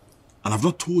 And I've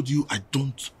not told you I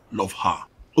don't love her.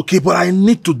 Okay, but I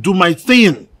need to do my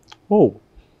thing. Oh,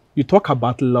 you talk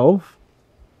about love?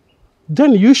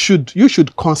 Then you should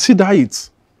consider it.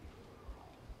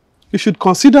 You should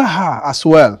consider her as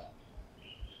well.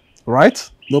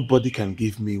 Right? Nobody can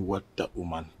give me what that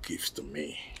woman gives to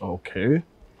me. Okay.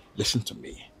 Listen to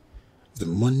me. The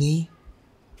money,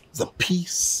 the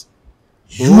peace,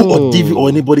 you or Divy or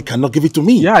anybody cannot give it to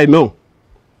me. Yeah, I know.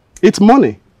 It's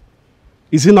money.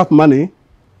 Is it not money?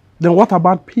 Then what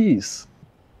about peace?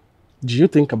 Do you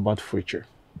think about future?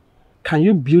 Can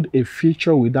you build a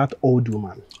future with that old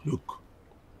woman? Look,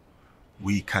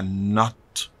 we cannot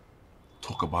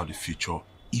talk about the future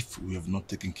if we have not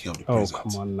taken care of the present. Oh,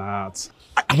 come on, Nat.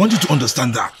 I want you to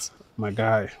understand that. My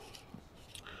guy.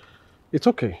 It's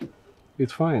okay.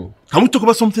 It's fine. Can we talk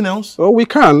about something else? Oh, we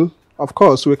can. Of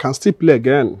course, we can still play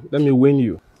again. Let me win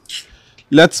you.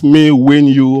 Let me win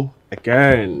you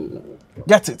again.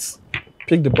 Get it.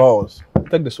 Pick the balls.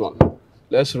 Take this one.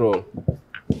 Let's roll.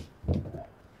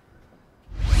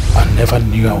 I never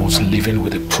knew I was living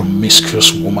with a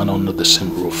promiscuous woman under the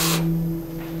same roof.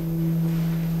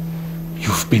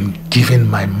 You've been giving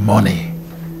my money,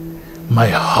 my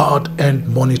hard-earned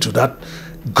money to that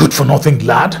good-for-nothing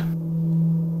lad?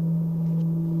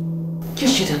 You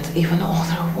shouldn't even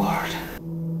utter a word.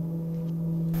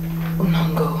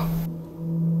 Unango.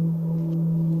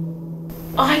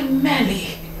 I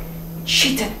merely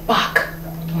cheated back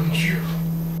on you.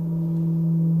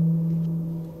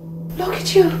 Look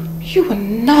at you. You were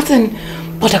nothing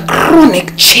but a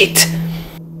chronic cheat.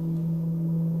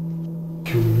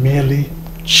 You merely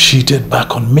cheated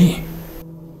back on me?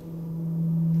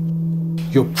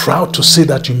 You're proud to say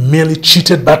that you merely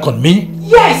cheated back on me?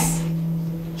 Yes!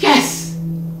 Yes!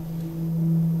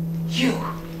 You.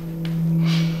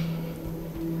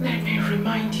 Let me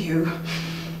remind you.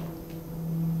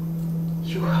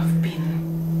 You have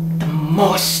been the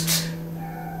most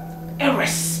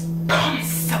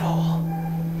irresponsible,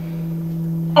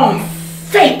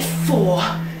 unfaithful,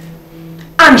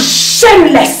 and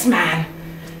shameless man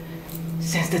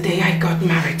since the day I got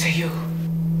married to you.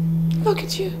 Look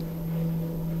at you.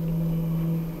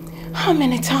 How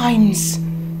many times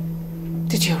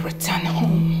did you return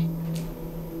home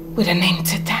with an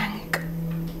empty tank?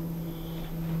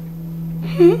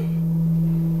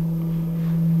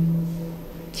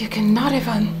 You cannot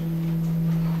even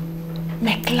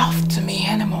make love to me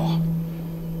anymore.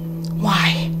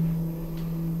 Why?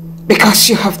 Because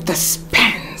you have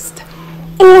dispensed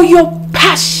all your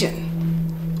passion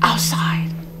outside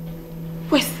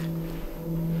with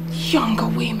younger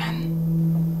women.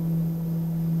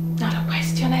 Now the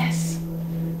question is,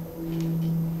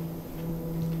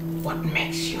 what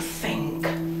makes you think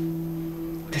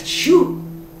that you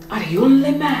are the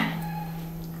only man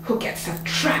who gets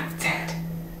attracted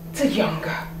to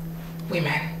younger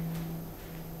women?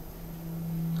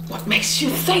 What makes you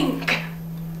think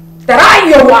that I'm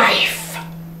your wife?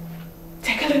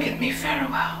 Take a look at me very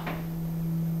well.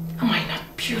 Am I not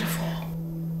beautiful?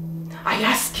 I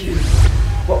ask you,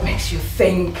 what makes you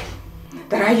think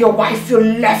that I, your wife, you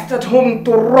left at home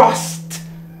to rust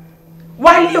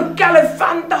while you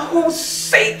gallivant the whole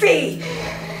city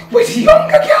with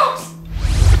younger girls?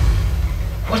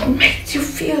 What makes you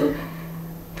feel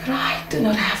that I do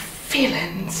not have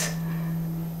feelings?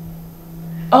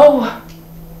 Oh,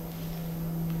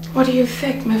 what do you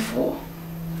take me for?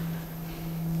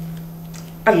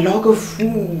 A log of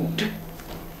food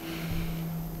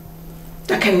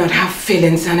that cannot have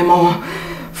feelings anymore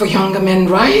for younger men,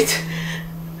 right?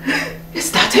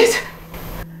 Is that it?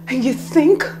 And you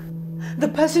think the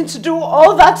person to do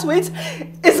all that with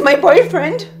is my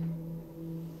boyfriend?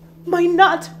 My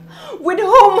nut, with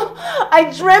whom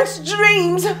I dreamt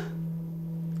dreams.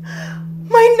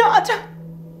 My nut,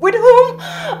 with whom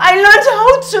I learned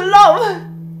how to love.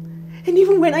 And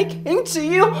even when I came to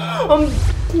you,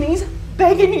 please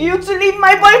begging you to leave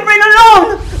my boyfriend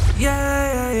alone.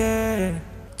 Yeah.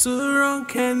 Too wrong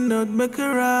cannot make it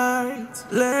right.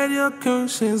 Let your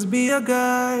conscience be a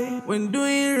guide. When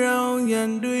doing wrong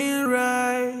and doing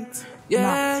right.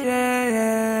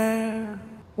 Yeah.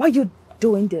 Why are you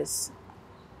doing this?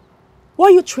 Why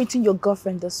are you treating your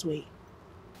girlfriend this way?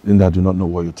 Linda, I do not know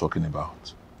what you're talking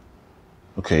about.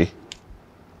 Okay?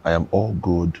 I am all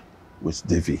good with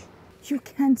Divy. You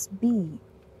can't be.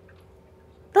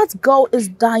 That girl is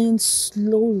dying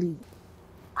slowly.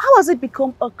 How has it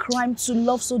become a crime to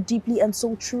love so deeply and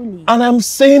so truly? And I'm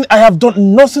saying I have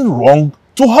done nothing wrong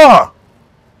to her.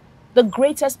 The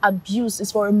greatest abuse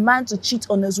is for a man to cheat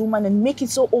on his woman and make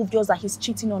it so obvious that he's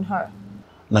cheating on her.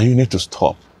 Now you need to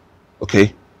stop,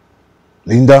 okay?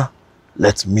 Linda,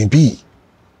 let me be.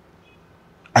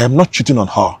 I am not cheating on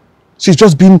her. She's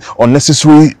just being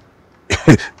unnecessary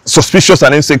suspicious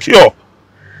and insecure.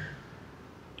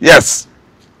 Yes.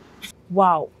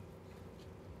 Wow.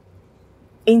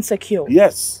 Insecure.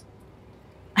 Yes.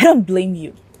 I don't blame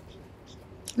you.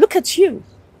 Look at you.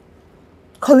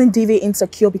 Calling Divy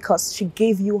insecure because she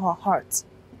gave you her heart.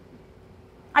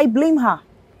 I blame her.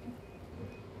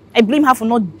 I blame her for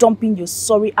not dumping your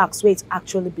sorry axe where it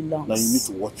actually belongs. Now you need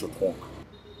to watch your tongue.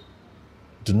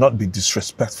 Do not be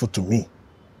disrespectful to me.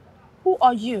 Who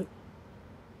are you?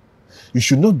 You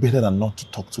should know better than not to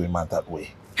talk to a man that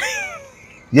way.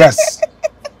 Yes.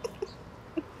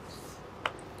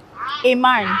 A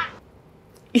man.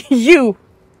 You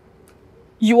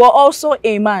are also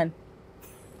a man.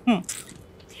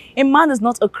 A man is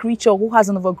not a creature who has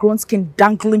an overgrown skin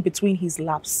dangling between his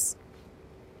laps.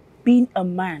 Being a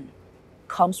man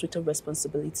comes with a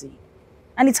responsibility.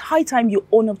 And it's high time you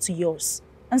own up to yours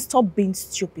and stop being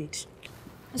stupid.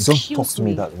 Don't talk to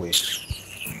me that way.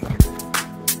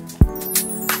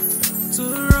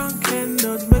 Too wrong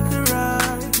cannot make it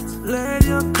right. Let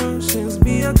your conscience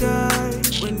be your guide.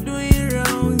 When doing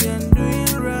wrong and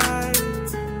doing right.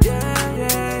 Yeah,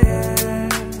 yeah, yeah.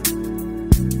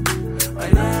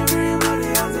 When everybody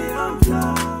has a own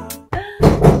flaw.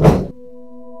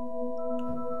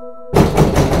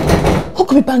 Who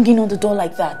could be banging on the door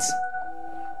like that?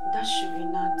 That should be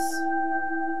nuts.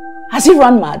 Has he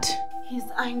run mad? He's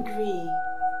angry.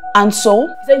 And so?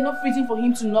 Is there enough reason for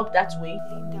him to knock that way?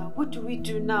 Linda, what do we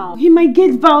do now? He might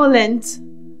get violent.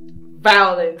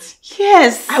 Violent?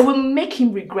 Yes. I will make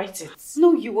him regret it.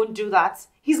 No, you won't do that.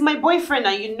 He's my boyfriend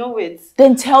and you know it.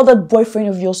 Then tell that boyfriend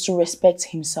of yours to respect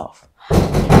himself.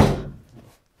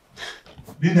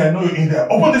 Linda, I know you're in there.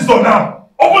 Open this door now!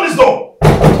 Open this door!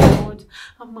 God,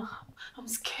 I'm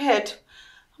scared.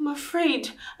 I'm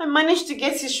afraid. I managed to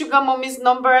get his sugar mommy's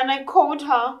number and I called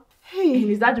her. Hey. And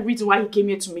is that the reason why he came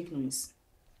here to make noise?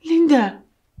 Linda.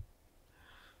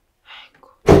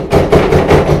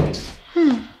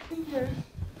 Linda.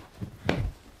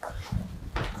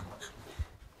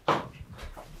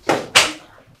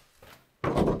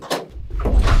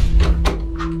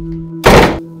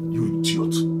 You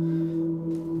idiot.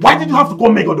 Why did you have to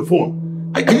call Meg on the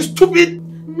phone? Are you stupid?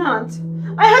 Not.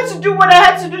 I had to do what I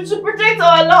had to do to protect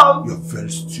our love. You're very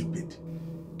stupid.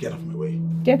 Get off my way.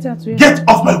 Get out to where? Get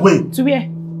off my way! To where?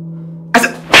 I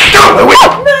said, get off my way!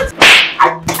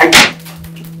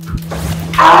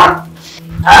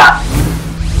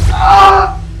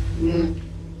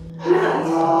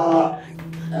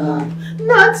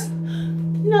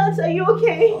 Nat, are you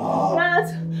okay?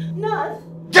 Nat.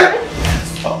 Get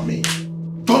off me!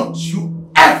 Don't you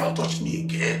ever touch me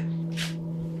again!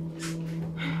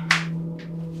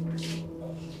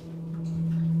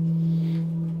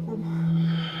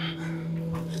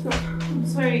 I'm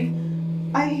sorry.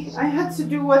 I had to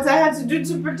do what I had to do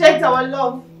to protect our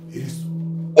love. It is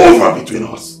over between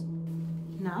us.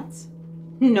 Nat?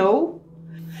 No.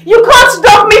 You can't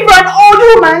dump me for an old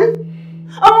woman!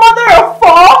 A mother of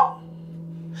 4?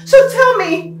 So tell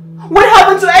me, what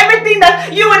happened to everything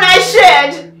that you and I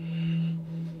shared?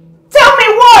 Tell me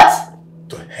what?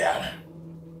 To hell.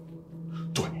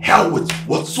 To hell with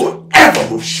whatsoever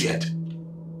we've shared.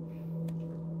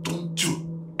 Don't you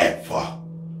ever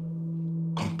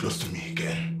come close to me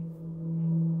again.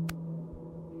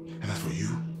 And as for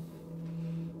you,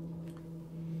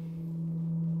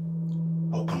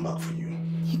 I'll come back for you.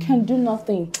 You can do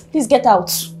nothing. Please get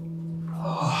out.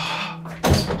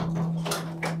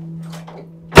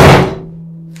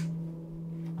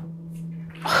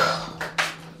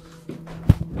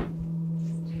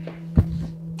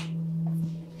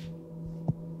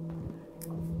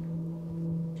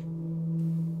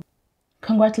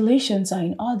 Congratulations are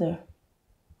in order.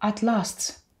 At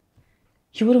last.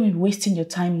 You wouldn't be wasting your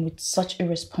time with such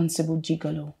irresponsible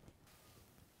gigolo.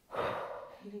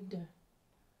 Linda,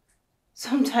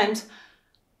 sometimes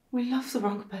we love the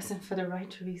wrong person for the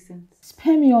right reasons.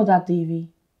 Spare me all that, Divy.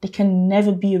 There can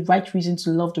never be a right reason to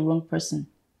love the wrong person.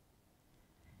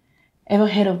 Ever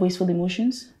heard of wasteful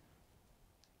emotions?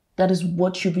 That is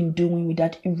what you've been doing with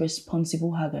that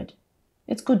irresponsible haggard.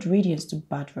 It's good riddance to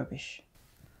bad rubbish.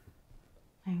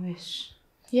 I wish.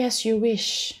 Yes, you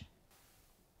wish.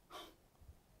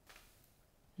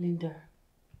 Linda,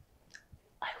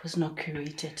 I was not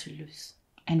created to lose.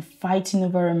 And fighting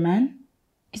over a man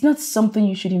is not something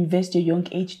you should invest your young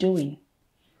age doing.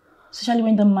 Especially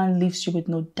when the man leaves you with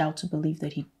no doubt to believe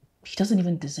that he doesn't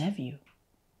even deserve you.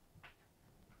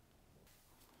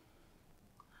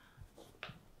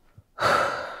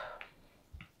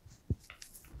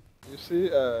 You see,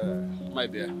 my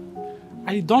dear,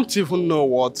 I don't even know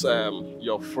what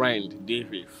your friend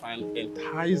Divy find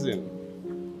enticing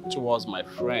towards my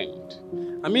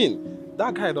friend. I mean,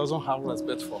 that guy doesn't have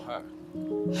respect for her.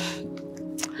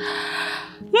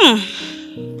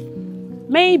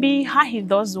 Maybe how he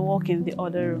does work in the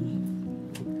other room.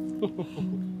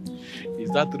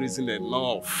 Is that reason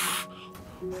enough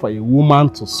for a woman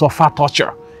to suffer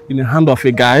torture in the hand of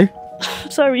a guy?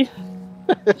 Sorry.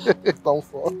 Don't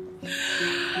fall.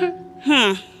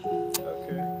 Okay.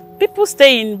 People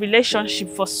stay in relationship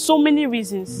for so many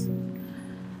reasons.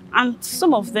 And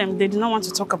some of them they do not want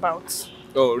to talk about.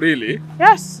 Oh, really?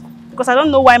 Yes. Because I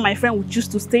don't know why my friend would choose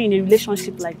to stay in a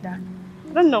relationship like that.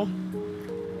 I don't know.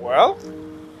 Well,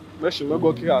 maybe she may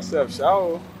go kill herself,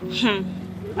 shall we?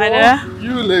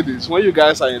 You ladies, when you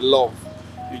guys are in love,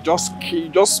 you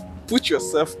just put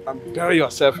yourself and bury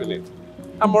yourself in it.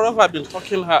 And moreover, I've been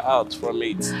talking her out from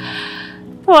it.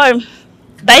 Well,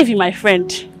 Divy, my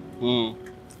friend,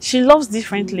 she loves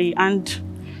differently and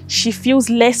she feels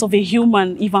less of a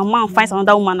human if a man finds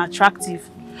another woman attractive.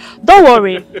 Don't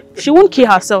worry, she won't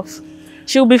kill herself.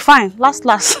 She'll be fine. Last.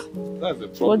 That's the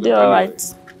problem. She'll be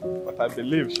alright. But I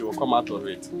believe she will come out of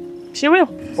it. She will.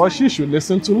 But she should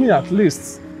listen to me at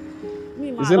least.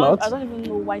 Is it not? I don't even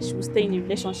know why she would stay in a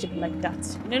relationship like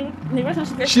that. In a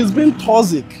relationship, she's been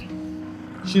toxic.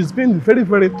 She's been very,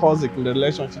 very toxic in the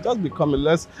relationship. Just becoming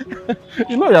less.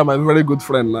 You know you're my very good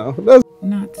friend now.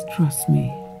 Nat, trust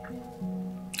me.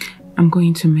 I'm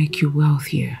going to make you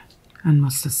wealthier and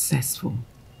more successful.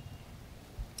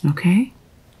 Okay?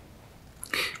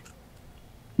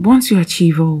 Once you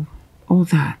achieve all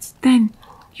that, then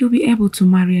you'll be able to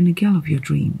marry any girl of your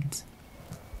dreams.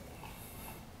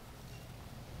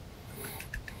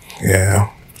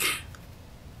 Yeah.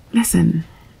 Listen,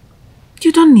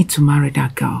 you don't need to marry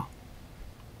that girl.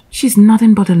 She's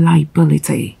nothing but a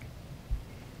liability.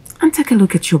 And take a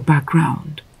look at your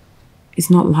background. It's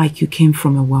not like you came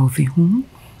from a wealthy home.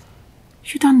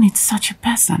 You don't need such a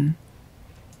person.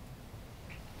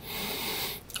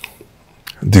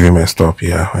 Divy messed up,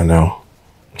 yeah, I know.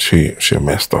 She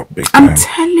messed up big time. I'm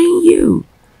telling you.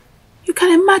 You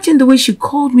can imagine the way she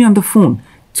called me on the phone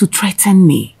to threaten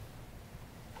me.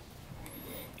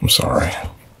 I'm sorry.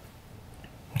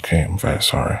 Okay, I'm very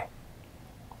sorry.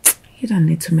 You don't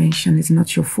need to mention it's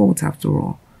not your fault after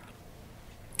all.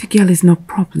 The girl is not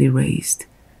properly raised.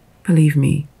 Believe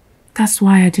me, that's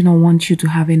why I do not want you to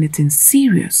have anything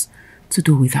serious to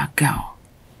do with that girl.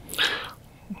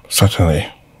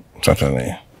 Certainly.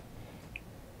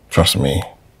 Trust me,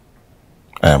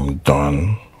 I am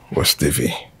done with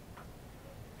Divy.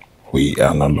 We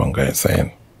are no longer a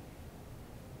thing.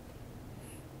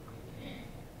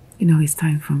 You know it's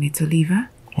time for me to leave her.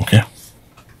 Okay.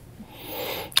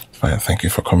 Fine, thank you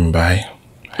for coming by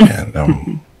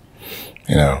and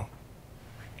you know,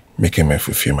 making me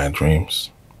fulfill my dreams.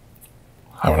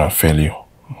 I will not fail you.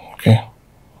 Okay?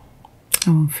 I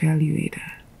won't fail you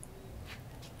either.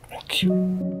 Thank you.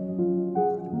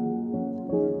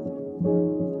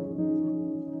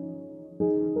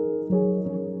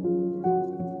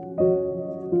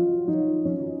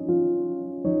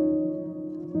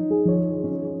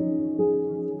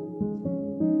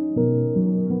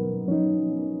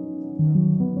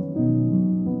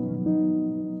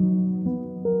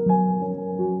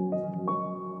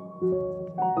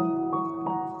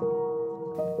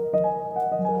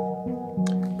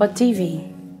 But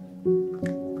Divy,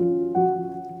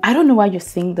 I don't know why you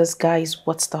think this guy is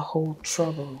what's the whole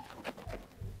trouble.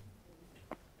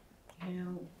 You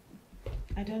know,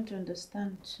 I don't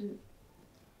understand too.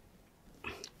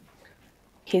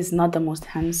 He's not the most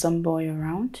handsome boy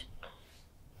around.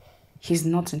 He's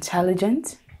not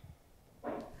intelligent.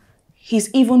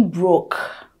 He's even broke.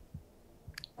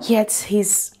 Yet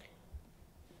he's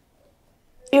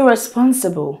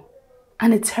irresponsible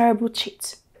and a terrible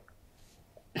cheat.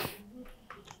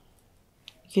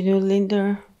 You know,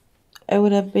 Linda, I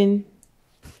would have been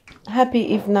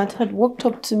happy if Nat had walked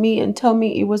up to me and tell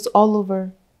me it was all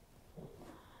over.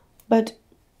 But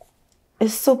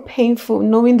it's so painful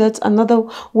knowing that another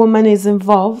woman is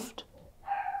involved.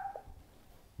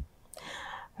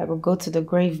 I will go to the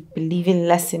grave believing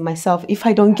less in myself if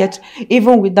I don't get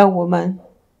even with that woman.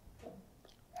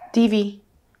 Divy,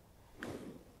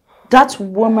 that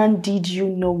woman did you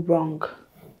no wrong.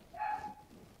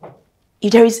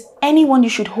 If there is anyone you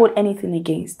should hold anything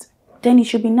against, then it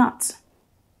should be Nat.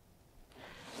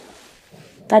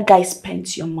 That guy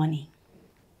spent your money,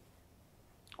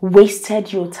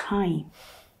 wasted your time,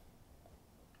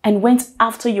 and went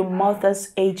after your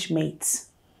mother's age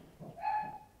mates.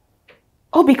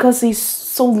 All because he's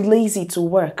so lazy to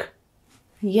work,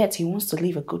 yet he wants to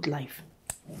live a good life.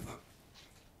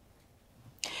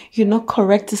 You're not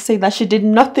correct to say that she did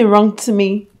nothing wrong to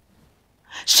me.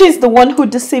 She's the one who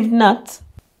deceived Nat.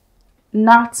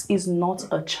 Nat is not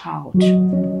a child.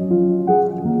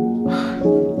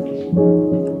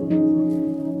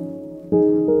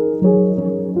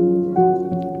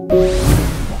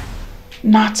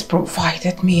 Nat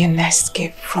provided me an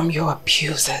escape from your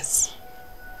abusers.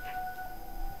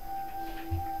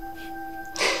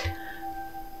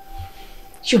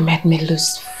 You made me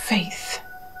lose faith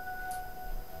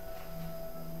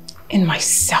in my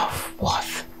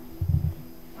self-worth.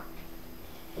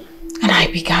 And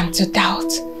I began to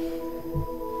doubt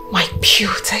my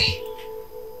beauty.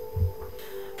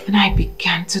 And I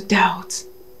began to doubt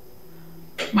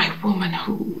my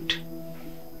womanhood.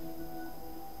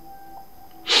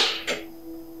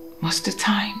 Most of the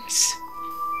times,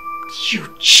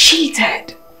 you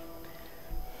cheated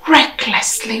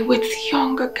recklessly with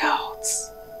younger girls.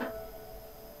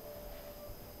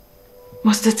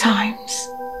 Most of the times,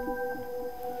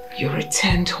 you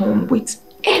returned home with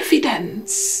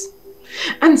evidence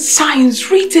and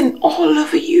signs written all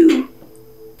over you.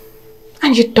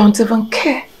 And you don't even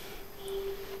care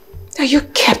that you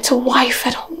kept a wife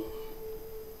at home.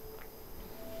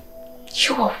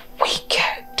 You are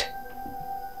wicked.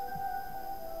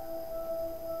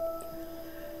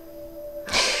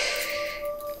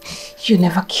 You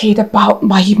never cared about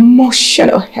my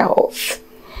emotional health.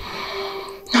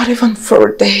 Not even for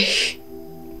a day.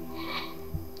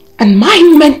 And my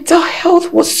mental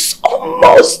health was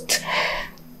almost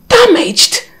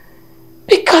damaged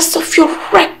because of your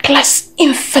reckless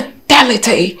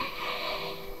infidelity.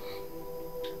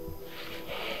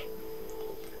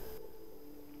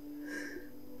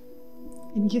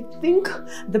 And you think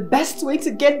the best way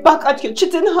to get back at your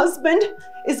cheating husband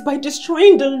is by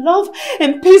destroying the love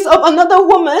and peace of another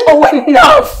woman? Oh,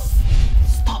 enough!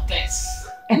 Stop this.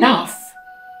 Enough.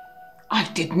 I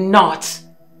did not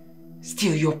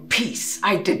steal your peace.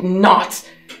 I did not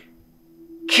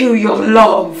kill your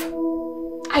love.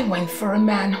 I went for a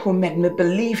man who made me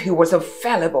believe he was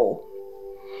available.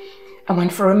 I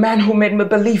went for a man who made me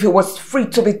believe he was free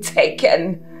to be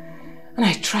taken. And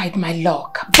I tried my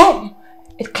luck. Boom!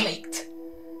 It clicked.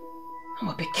 And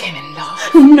we became in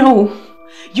love. No!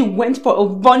 You went for a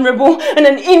vulnerable and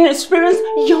an inexperienced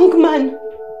young man.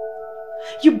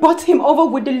 You bought him over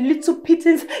with the little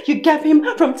pittance you gave him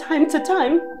from time to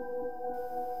time.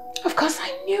 Of course,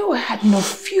 I knew I had no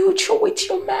future with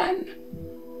your man.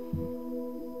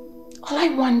 All I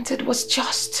wanted was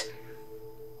just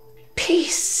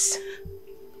peace.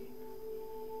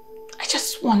 I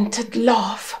just wanted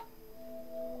love.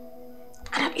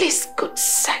 And at least good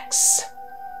sex.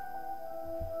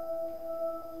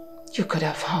 You could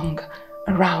have hung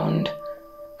around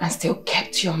and still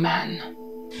kept your man.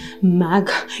 Mag,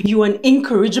 you are an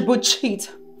incorrigible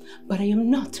cheat. But I am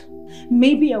not.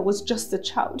 Maybe I was just a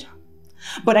child.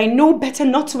 But I know better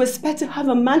not to expect to have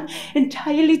a man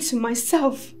entirely to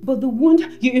myself. But the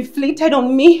wound you inflicted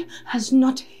on me has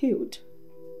not healed.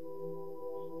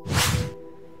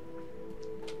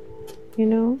 You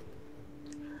know,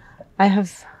 I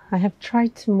have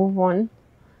tried to move on,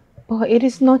 but it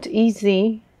is not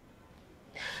easy.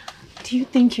 Do you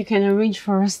think you can arrange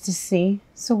for us to see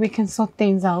so we can sort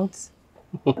things out?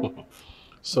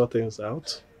 Sort things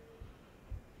out?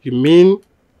 You mean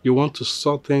you want to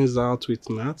sort things out with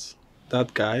Nat?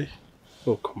 That guy?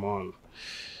 Oh, come on. You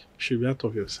should be out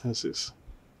of your senses.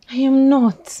 I am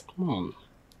not. Come on.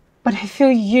 But I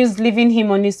feel used leaving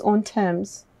him on his own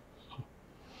terms.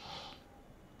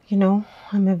 You know,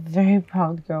 I'm a very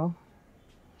proud girl.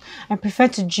 I prefer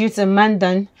to dupe a man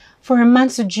than for a man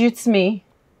to dupe me.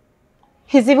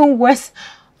 It's even worse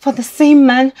for the same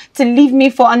man to leave me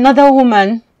for another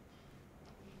woman.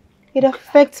 It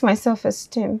affects my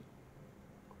self-esteem.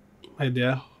 My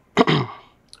dear,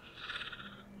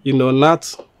 you know,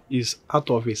 Nat is out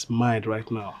of his mind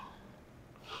right now.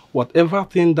 Whatever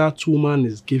thing that woman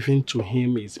is giving to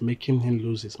him is making him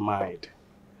lose his mind.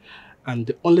 And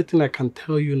the only thing I can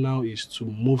tell you now is to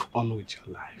move on with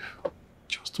your life.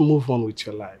 Just move on with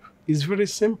your life. It's very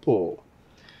simple.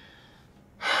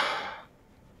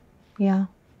 Yeah,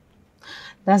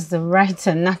 that's the right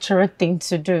and natural thing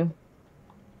to do.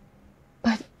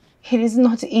 But it is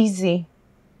not easy.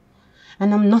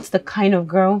 And I'm not the kind of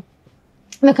girl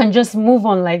that can just move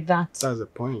on like that. That's the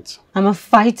point. I'm a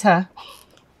fighter.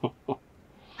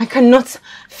 I cannot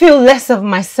feel less of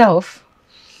myself.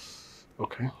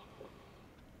 Okay.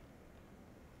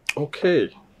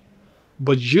 Okay.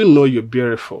 But you know you're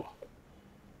beautiful.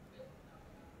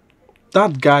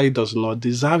 That guy does not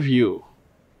deserve you.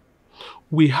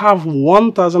 We have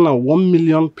 1,001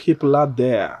 million people out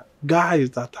there, guys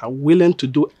that are willing to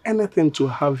do anything to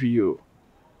have you.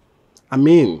 I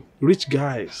mean, rich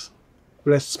guys,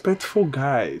 respectful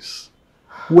guys,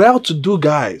 Well-to-do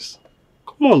guys.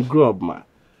 Come on, grow up, man.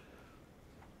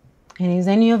 And is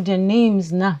any of their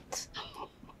names Nat?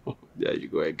 There you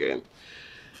go again.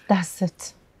 That's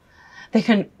it. There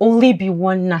can only be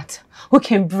one Nat who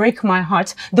can break my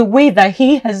heart the way that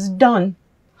he has done.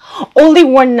 Only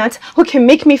one Nat who can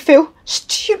make me feel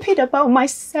stupid about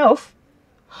myself.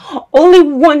 Only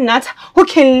one Nat who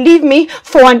can leave me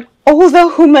for an older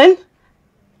woman.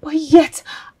 But yet,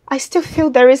 I still feel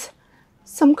there is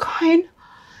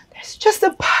there's just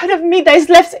a part of me that is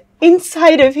left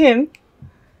inside of him.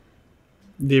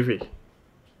 Divy,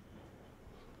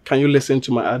 can you listen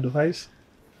to my advice?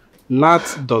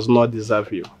 Nat does not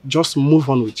deserve you. Just move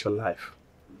on with your life.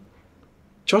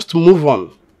 Just move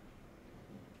on.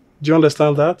 Do you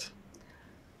understand that?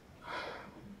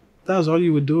 That's all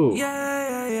you would do.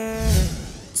 Yeah.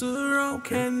 Too wrong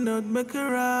cannot make it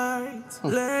right.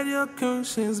 Let your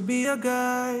conscience be a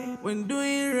guide. When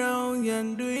doing wrong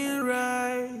and doing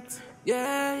right.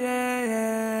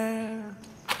 Yeah.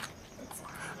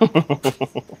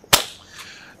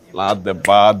 Not the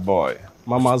bad boy.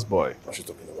 Mama's boy. What's she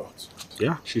talking about?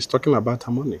 Yeah, she's talking about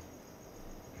her money.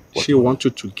 She wants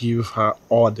you to give her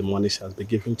all the money she has been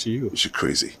giving to you. Is she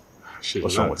crazy? She's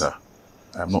What's wrong with her?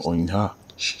 I'm not owing her.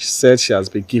 She said she has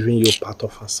been giving you part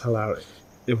of her salary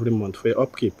every month for your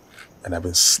upkeep. And I've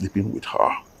been sleeping with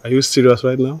her. Are you serious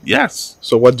right now? Yes.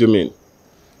 So what do you mean?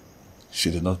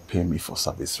 She did not pay me for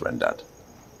service rendered.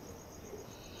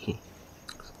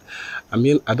 I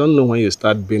mean, I don't know when you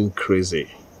start being crazy.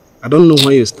 I don't know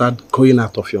when you start going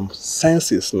out of your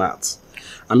senses, Nat.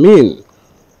 I mean,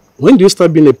 when do you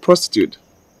start being a prostitute?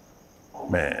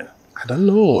 Man. I don't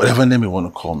know. Whatever name you want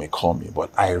to call me.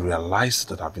 But I realized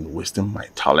that I've been wasting my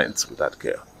talents with that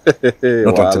girl.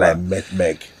 Not until I met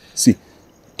Meg. See,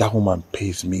 that woman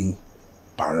pays me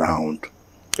per round.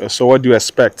 So what do you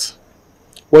expect?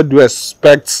 What do you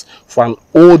expect for an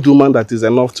old woman that is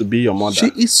enough to be your mother?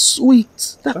 She is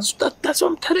sweet. That's what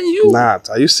I'm telling you. Nat,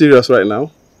 are you serious right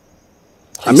now?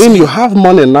 I mean, you have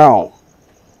money now.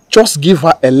 Just give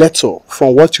her a letter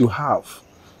from what you have.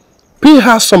 Pay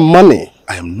her some money.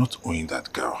 I am not owing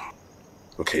that girl.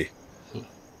 Okay?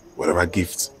 Whatever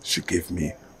gifts she gave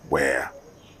me were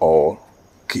all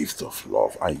gifts of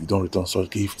love. And you don't return such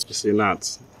gifts. You see,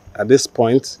 Nat, at this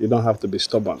point, you don't have to be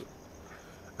stubborn.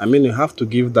 I mean, you have to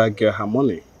give that girl her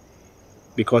money.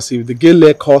 Because if the girl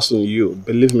lay curse on you,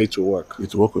 believe me, it will work.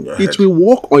 It will work on your head. It will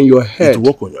work on your head. It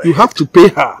will work on your head. You have to pay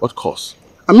her. What cost?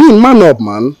 I mean, man up,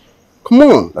 man. Come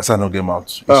on. That's how I don't get out.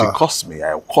 If she costs me,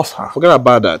 I will cost her. Forget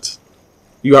about that.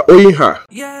 You are owing her.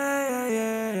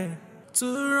 Yeah.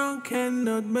 Too wrong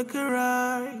cannot make it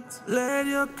right. Let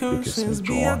your conscience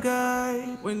be a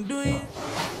guide. When doing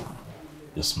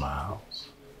your smiles,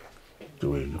 the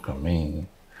way you look at me,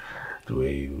 the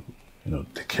way you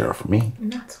take care of me.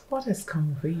 Not what has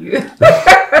come over you.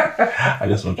 I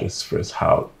just want to express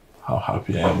how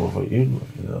happy I am over you.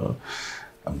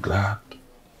 I'm glad.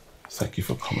 Thank you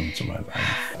for coming into my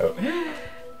life.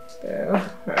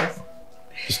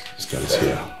 This girl is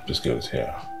here. This girl is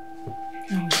here.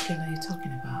 Which girl are you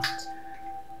talking about?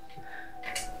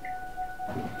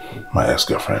 My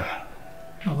ex-girlfriend.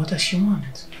 Oh, what does she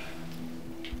want?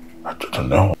 I don't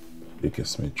know. It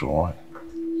gives me joy.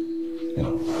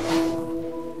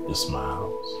 Your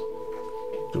smiles,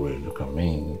 the way you look at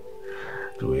me,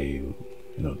 the way you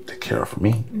take care of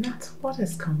me. Not what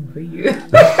has come over you.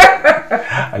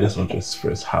 I just want to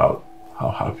express how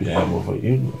happy I am over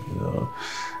you.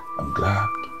 I'm glad.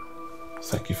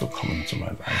 Thank you for coming into my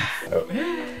life.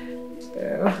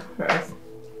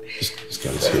 This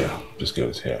girl is here. This girl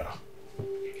is here.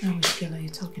 Which girl are you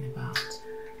talking about?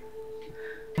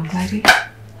 Young lady?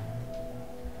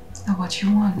 Is that what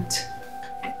you want?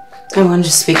 I want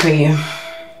to speak with you.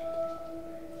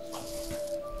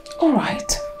 All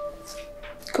right.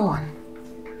 Go on.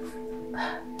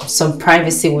 Some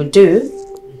privacy would do.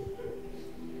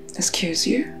 Excuse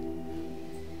you?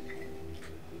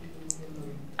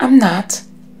 I'm not.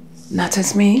 Not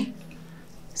as me.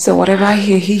 So whatever I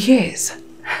hear, he hears.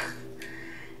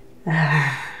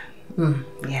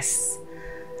 Yes.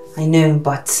 I know,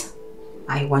 but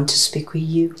I want to speak with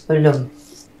you alone.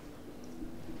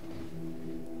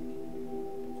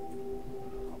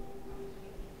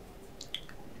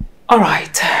 All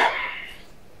right.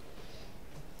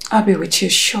 I'll be with you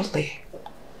shortly.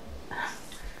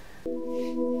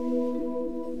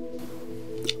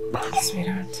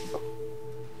 Sweetheart.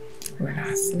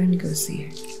 Relax. Let me go see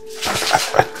her.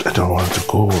 I don't want to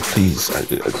go, please.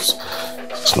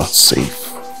 It's not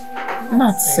safe.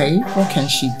 Not safe? What can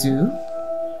she do?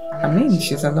 I mean,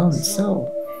 she's alone,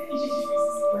 so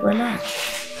relax.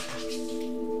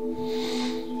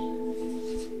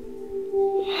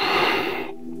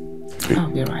 I'll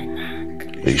be right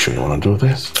back. Are you sure you want to do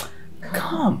this?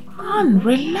 Come on,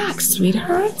 relax,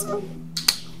 sweetheart.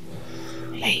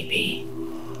 Baby,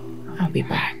 I'll be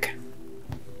back.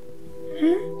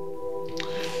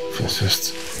 If you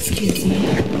insist. Excuse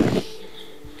me.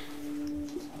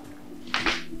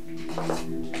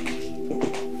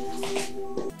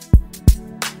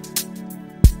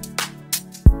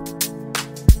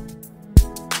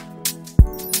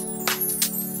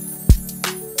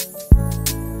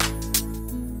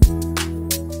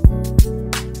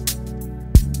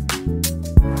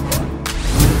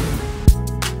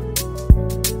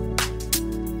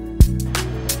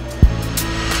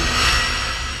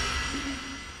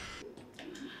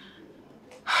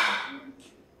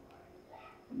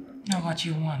 What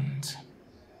you want?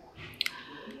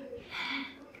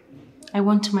 I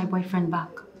want my boyfriend back.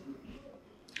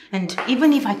 And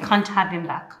even if I can't have him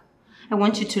back, I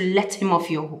want you to let him off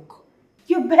your hook.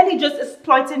 You're barely just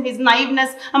exploiting his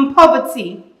naiveness and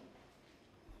poverty.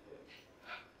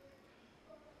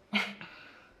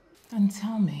 And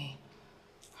tell me,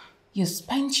 you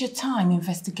spent your time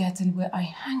investigating where I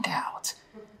hang out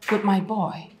with my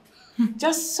boy,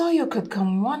 just so you could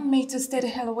want me to stay the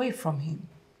hell away from him.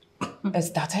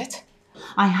 Is that it?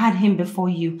 I had him before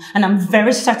you, and I'm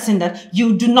very certain that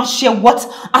you do not share what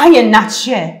I and Nat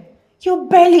share. You're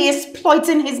barely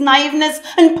exploiting his naiveness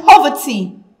and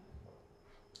poverty.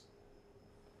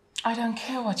 I don't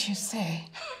care what you say.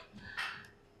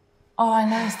 All I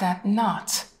know is that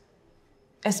Nat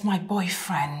is my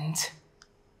boyfriend.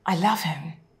 I love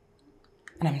him,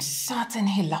 and I'm certain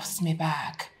he loves me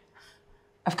back.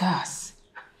 Of course,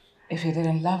 if he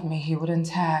didn't love me, he wouldn't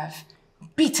have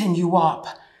beaten you up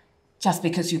just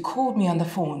because you called me on the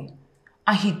phone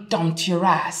and he dumped your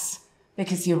ass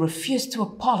because you refused to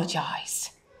apologize.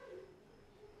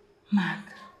 Mag,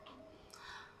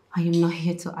 I am not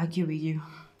here to argue with you.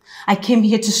 I came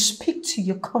here to speak to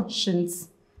your conscience.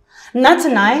 Nat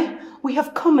and I, we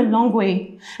have come a long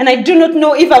way, and I do not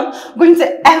know if I'm going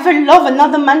to ever love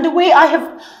another man the way I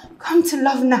have come to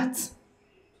love Nat.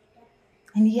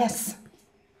 And yes,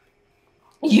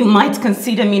 you might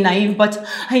consider me naive, but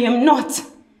I am not.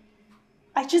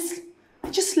 I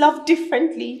just love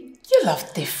differently. You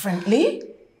love differently?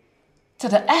 To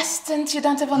the extent you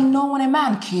don't even know when a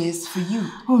man cares for you.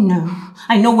 Oh no,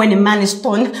 I know when a man is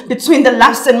torn between the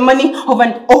laughs and money of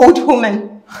an old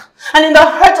woman and in the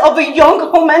heart of a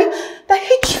young woman that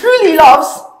he truly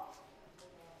loves.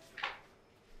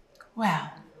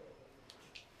 Well,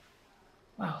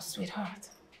 sweetheart.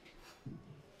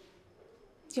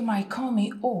 You might call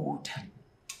me old,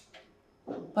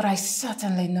 but I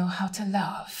certainly know how to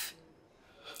love.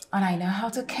 And I know how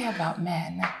to care about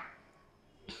men.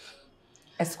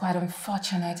 It's quite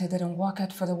unfortunate it didn't work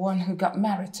out for the one who got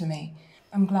married to me.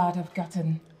 I'm glad I've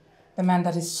gotten the man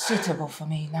that is suitable for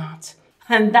me, Nat.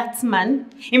 And that man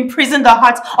imprisoned the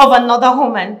heart of another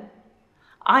woman.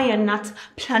 I and Nat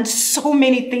planned so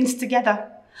many things together.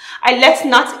 I let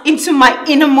Nat into my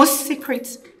innermost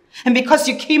secret. And because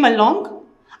you came along,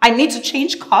 I need to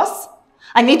change course.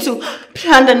 I need to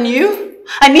plan anew.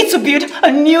 I need to build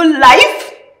a new life.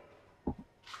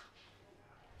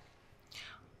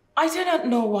 I do not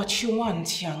know what you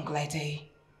want, young lady.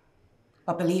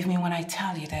 But believe me when I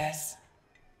tell you this.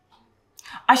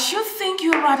 I should think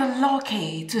you're rather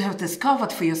lucky to have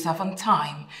discovered for yourself on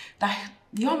time that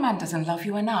your man doesn't love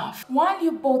you enough, while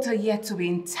you both are yet to be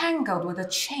entangled with the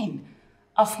chain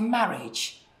of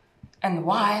marriage, and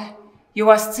while you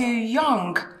are still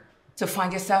young to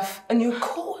find yourself a new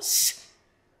course,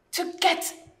 to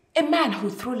get a man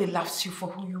who truly loves you for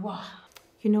who you are.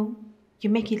 You know, you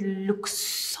make it look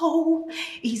so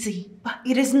easy, but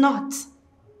it is not.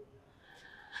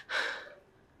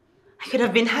 I could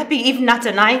have been happy if Nat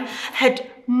and I had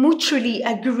mutually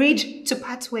agreed to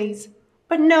part ways.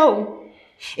 But no,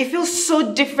 it feels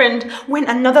so different when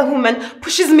another woman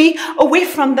pushes me away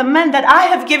from the man that I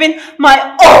have given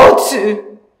my all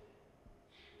to.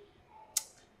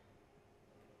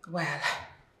 Well,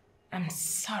 I'm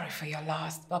sorry for your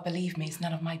loss, but believe me, it's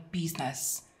none of my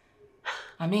business.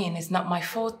 I mean, it's not my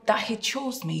fault that he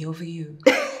chose me over you.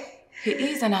 He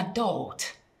is an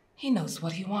adult. He knows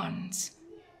what he wants.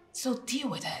 So deal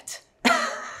with it.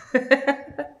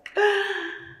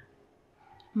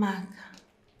 Mag,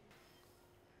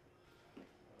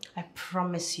 I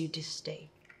promise you this day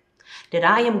that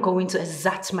I am going to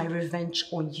exact my revenge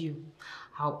on you,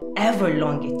 however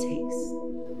long it takes.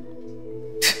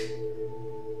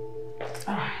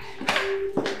 All right.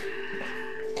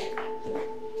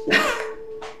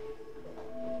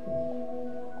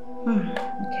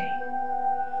 Okay.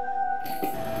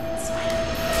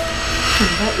 So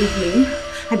that evening,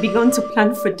 I began to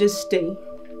plan for this day.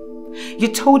 You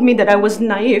told me that I was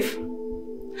naive.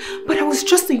 But I was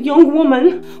just a young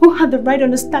woman who had the right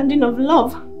understanding of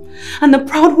love. And a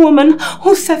proud woman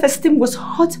whose self-esteem was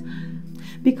hurt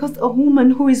because a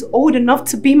woman who is old enough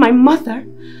to be my mother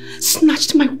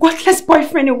snatched my worthless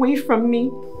boyfriend away from me.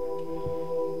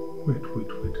 Wait.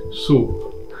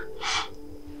 So,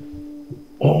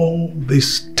 all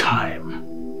this time,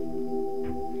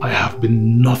 I have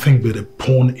been nothing but a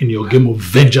pawn in your game of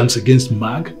vengeance against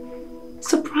Mag?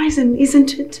 Surprising,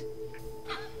 isn't it?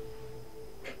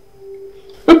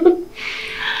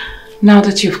 Now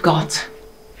that you've got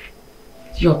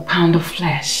your pound of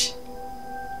flesh,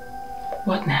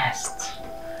 what next?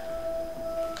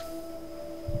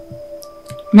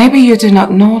 Maybe you do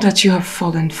not know that you have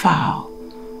fallen foul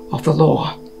of the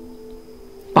law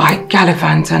by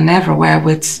gallivanting everywhere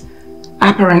with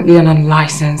apparently an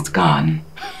unlicensed gun.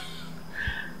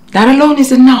 That alone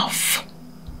is enough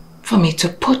for me to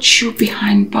put you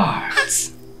behind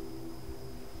bars.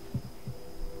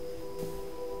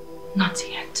 Not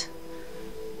yet.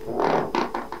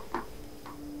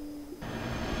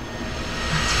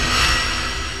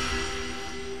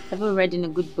 Ever read in a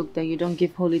good book that you don't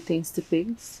give holy things to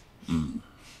pigs?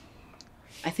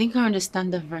 I think I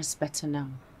understand the verse better now.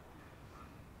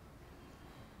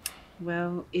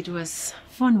 Well, it was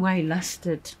fun while it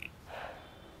lasted.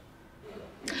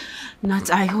 Nat,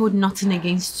 I hold nothing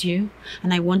against you,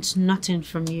 and I want nothing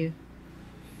from you.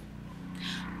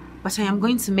 But I am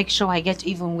going to make sure I get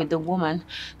even with the woman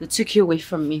that took you away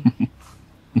from me.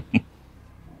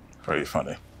 Very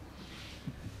funny.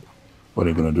 What are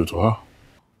you going to do to her?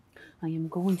 I am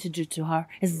going to do to her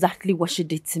exactly what she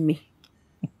did to me.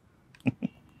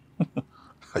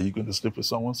 Are you going to sleep with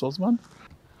someone's husband?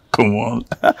 Come on.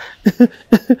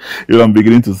 I'm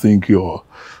beginning to think you're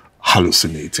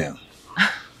hallucinating.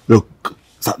 Look,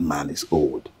 that man is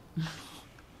old.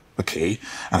 Okay?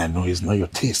 And I know he's not your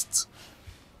taste.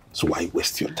 So why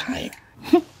waste your time?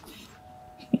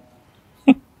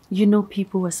 You know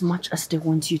people as much as they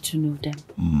want you to know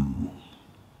them.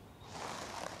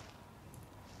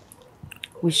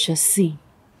 We shall see.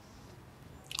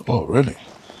 Oh, really?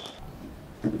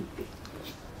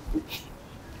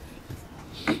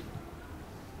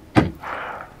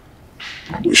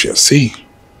 We shall see.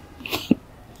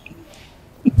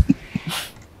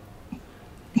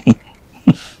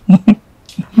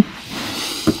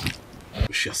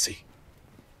 We shall see.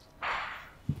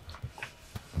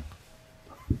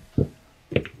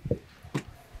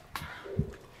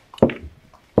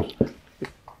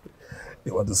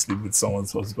 You want to sleep with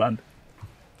someone's husband?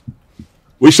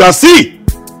 We shall see!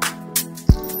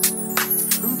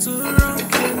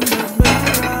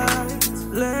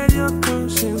 Let your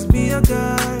conscience be a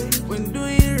guide. When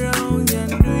doing wrong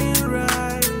and doing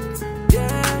right.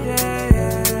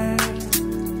 Yeah.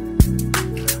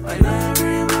 I know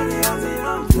everybody has a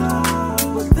own flaw,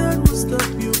 but that will stop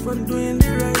you from doing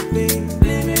the right thing.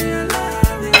 Living your life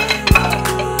the way you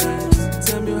want.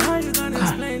 Tell me how you gonna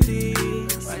explain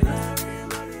this. I know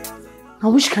everybody has a own flaw. Now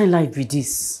which kind of life be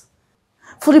this?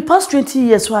 For the past 20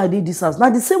 years why I did this house, now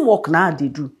the same work now they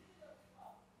do.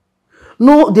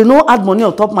 No, they no add money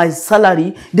on top my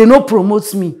salary, they no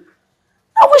promote me.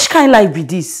 Now which kind of life be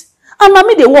this? And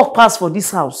mommy they work pass for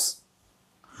this house.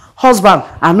 Husband,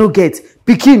 I no get.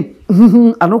 Pikin,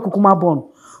 I no kukuma born.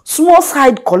 Small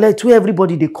side collect where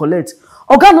everybody they collect.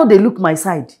 Oga no they look my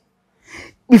side.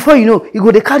 Before you know, you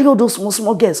go they carry all those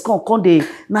small girls, come they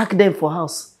knock them for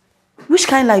house. Which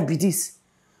kind of life be this?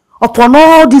 Upon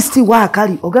all this thing why I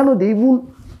carry, Oga no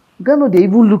they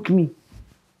even look me.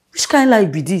 Which kind of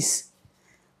life be this?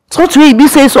 So to me, be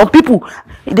say some people,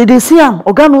 they see him,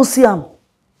 Oga no see him.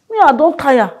 Me, I don't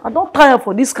tire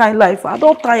for this kind of life. I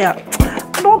don't tire. I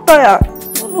don't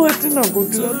know what thing I go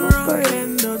do. I don't tire.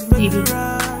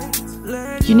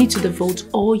 Divy, you need to devote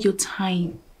all your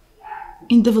time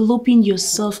in developing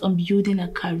yourself and building a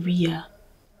career.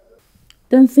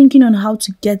 Then thinking on how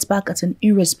to get back at an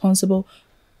irresponsible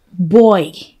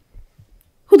boy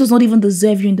who does not even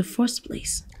deserve you in the first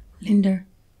place. Linda,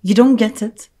 you don't get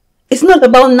it. It's not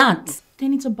about Nat.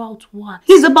 Then it's about what?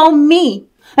 It's about me.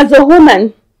 As a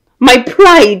woman, my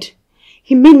pride.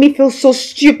 He made me feel so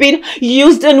stupid,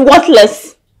 used and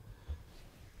worthless.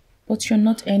 But you're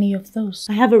not any of those.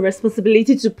 I have a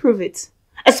responsibility to prove it.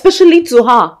 Especially to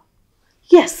her.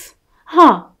 Yes,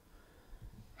 her.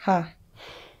 Her?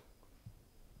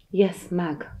 Yes,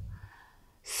 Mag.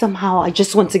 Somehow I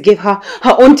just want to give her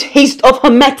her own taste of her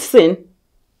medicine.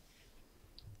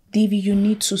 Divy, you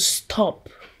need to stop.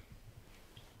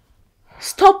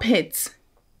 Stop it.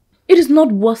 It is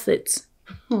not worth it.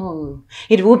 Oh,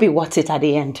 it will be worth it at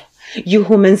the end. You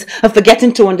humans are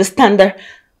forgetting to understand that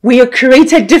we are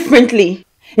created differently.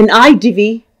 And I,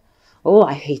 Divy, oh,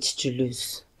 I hate to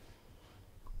lose.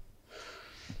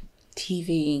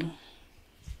 TV,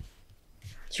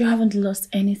 you haven't lost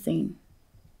anything.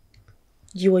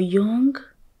 You are young,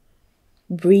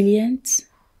 brilliant,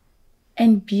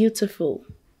 and beautiful,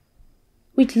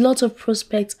 with lots of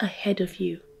prospects ahead of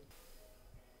you.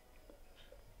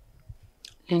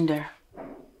 Linda,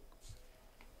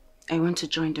 I want to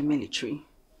join the military.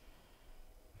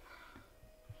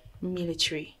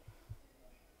 Military?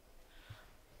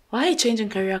 Why are you changing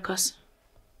career course?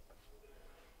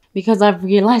 Because I've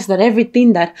realized that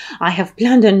everything that I have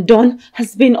planned and done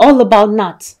has been all about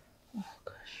Nat. Oh,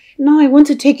 gosh. Now I want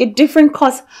to take a different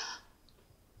course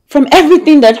from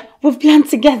everything that we've planned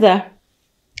together.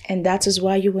 And that is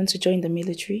why you want to join the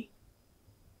military?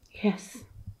 Yes.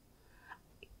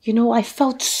 You know, I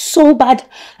felt so bad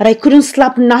that I couldn't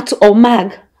slap Nat or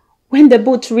Mag when they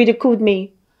both ridiculed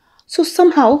me. So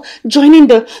somehow, joining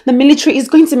the military is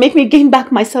going to make me gain back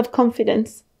my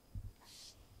self-confidence.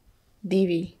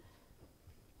 Divy,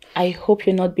 I hope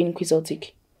you're not being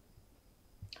quixotic.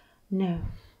 No.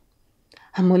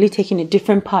 I'm only taking a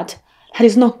different path that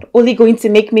is not only going to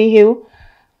make me heal,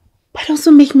 but also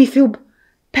make me feel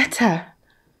better.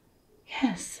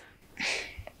 Yes.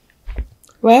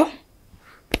 Well,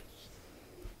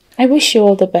 I wish you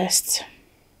all the best.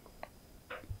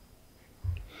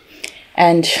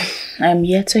 And I'm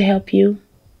here to help you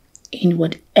in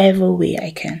whatever way I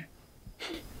can.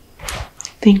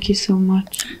 Thank you so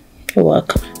much. You're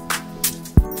welcome.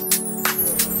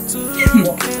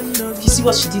 You see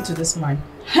what she did to this man?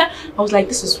 I was like,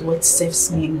 this is what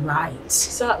serves me right.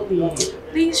 Exactly.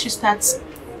 Please, she starts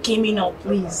gaming up,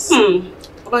 please.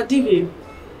 But Divy,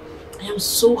 I am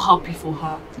so happy for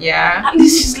her. Yeah. At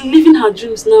least she's living her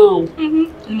dreams now.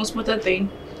 The most important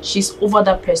thing, she's over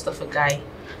that pest of a guy.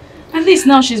 At least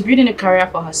now she's building a career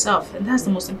for herself, and that's the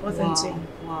most important thing.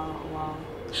 Wow.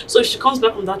 So if she comes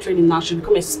back from that training now, she'll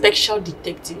become a special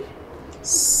detective.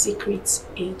 Secret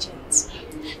agent.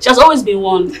 She has always been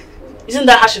one. Isn't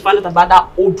that how she found out about that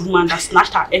old woman that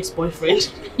snatched her ex-boyfriend?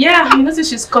 Yeah, you notice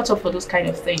she's cut off for those kind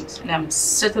of things. And I'm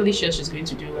certainly sure she's going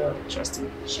to do well. Trust me,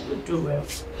 she will do well.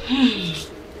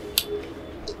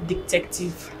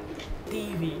 Detective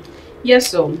Divy. Yes,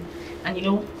 so. And you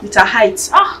know, with her height,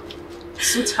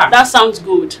 suits her. That sounds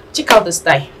good. Check out the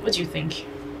style. What do you think?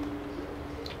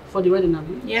 For the wedding,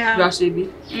 Abby? Yeah. Grass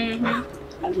baby?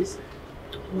 At least.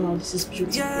 Wow, this is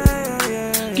beautiful.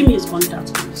 Give me his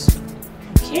contact, please.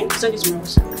 Okay? Send it to me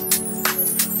also.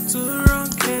 Too wrong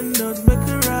cannot make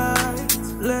it right.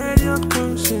 Let your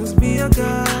conscience be a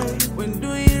guide. When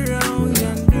doing wrong,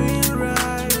 you're doing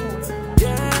right.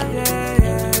 Yeah.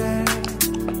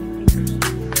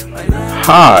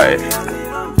 Hi.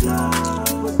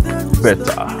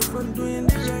 Better.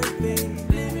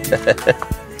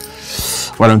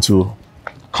 Why don't you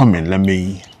come in? Let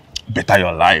me better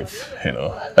your life, you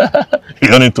know. You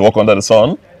don't need to walk under the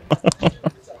sun.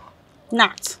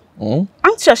 Nat,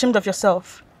 aren't you ashamed of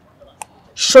yourself?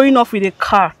 Showing off with a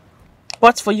car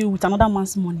bought for you with another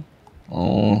man's money.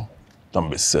 Don't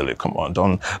be silly, come on.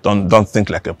 Don't think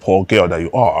like a poor girl that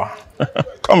you are.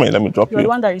 Come in, let me drop you. You're the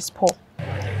one that is poor.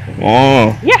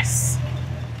 Yes.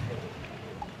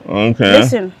 Okay.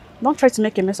 Listen, don't try to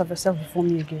make a mess of yourself before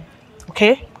me again.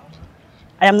 Okay?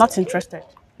 I am not interested.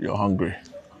 You're hungry.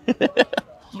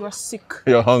 You are sick.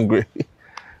 You're hungry.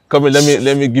 Come in,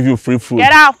 let me give you free food.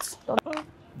 Get out!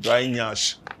 Dry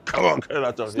nyash. Come on, get out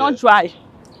of here. It's not dry.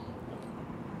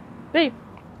 Babe,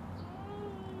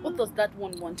 what does that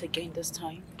one want again this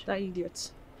time? That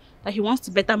idiot. That he wants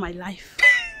to better my life.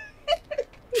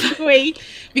 Wait,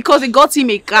 because it got him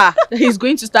a car that he's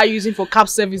going to start using for cab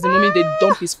service the moment they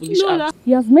dump his foolish ass.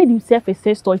 He has made himself a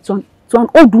sex toy to an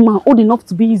old woman old enough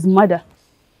to be his mother.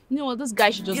 You know what, this guy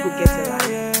should just go get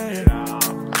it.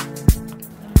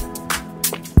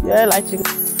 Yeah, like you.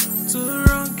 Too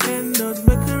wrong cannot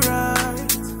make it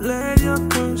right. Let your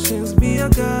conscience be a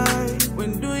guide.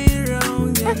 When doing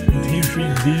wrong, you're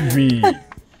doing Divy.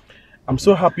 I'm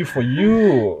so happy for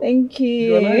you. Thank you.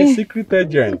 You're not a secret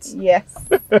agent. Yes.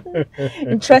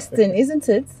 Interesting, isn't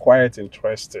it? Quite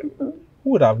interesting. Who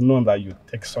would have known that you'd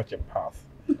take such a path?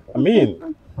 I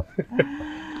mean...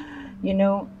 You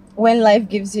know, when life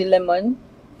gives you lemon,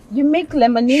 you make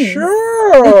lemonade.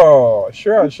 Sure.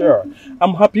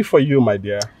 I'm happy for you, my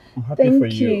dear. I'm happy for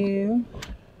you. Thank you.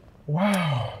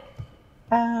 Wow.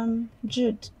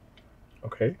 Jude.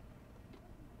 Okay.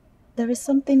 There is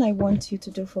something I want you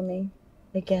to do for me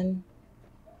again.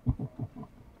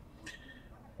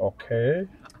 Okay.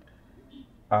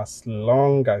 As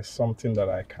long as something that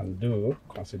I can do,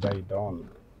 consider it done.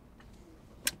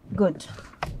 Good.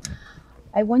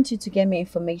 I want you to get me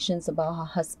information about her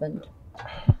husband.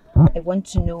 I want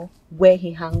to know where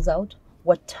he hangs out,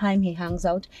 what time he hangs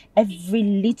out, every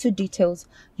little details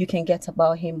you can get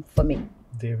about him for me.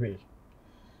 Divy,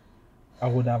 I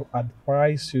would have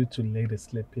advised you to let the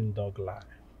sleeping dog lie.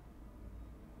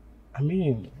 I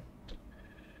mean...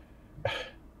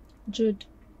 Jude,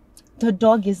 the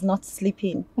dog is not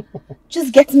sleeping.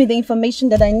 Just get me the information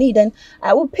that I need and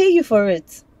I will pay you for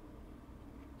it.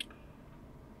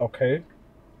 Okay,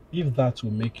 if that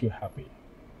will make you happy,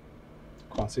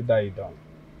 consider it done.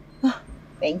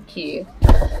 Thank you.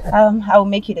 I will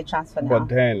make you the transfer now. But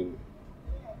then,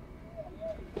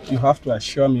 you have to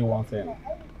assure me one thing,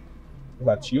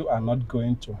 that you are not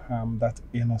going to harm that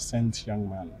innocent young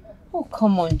man. Oh,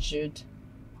 come on, Jude.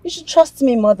 You should trust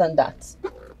me more than that.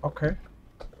 Okay.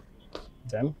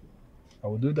 Then, I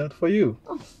will do that for you.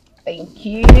 Oh, thank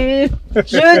you.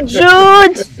 Jude!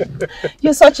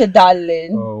 You're such a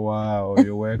darling. Oh, wow.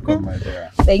 You're welcome, my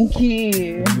dear. Thank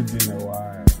you. It's been a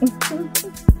while.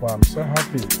 Wow, I'm so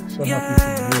happy. So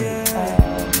happy to you.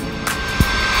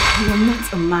 You're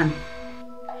not a man.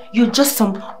 You're just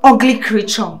some ugly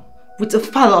creature with a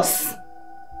phallus.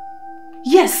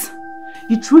 Yes,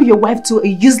 you threw your wife to a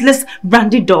useless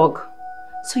brandy dog.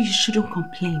 So you shouldn't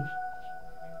complain.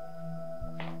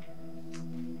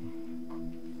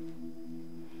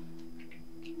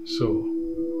 So,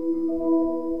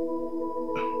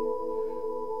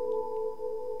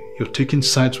 you're taking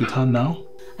sides with her now?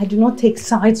 I do not take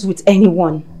sides with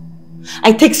anyone.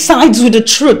 I take sides with the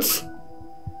truth.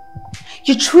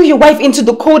 You threw your wife into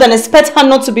the cold and expect her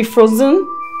not to be frozen?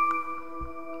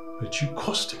 But you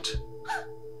caused it.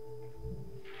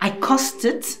 I caused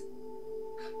it?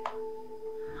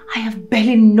 I have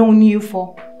barely known you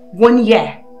for 1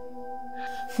 year.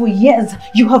 For years,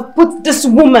 you have put this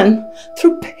woman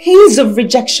through pains of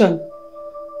rejection.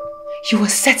 You are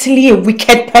certainly a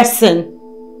wicked person.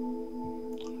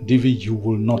 Divy, you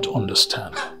will not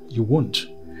understand. You won't.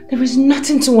 There is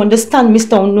nothing to understand,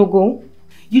 Mr. Onogo.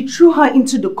 You threw her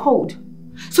into the cold.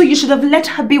 So you should have let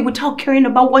her be without caring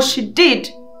about what she did.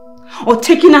 Or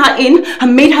taken her in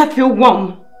and made her feel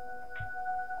warm.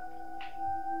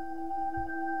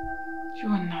 You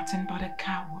are nothing but a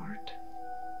coward.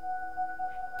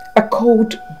 A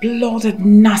cold-blooded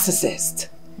narcissist.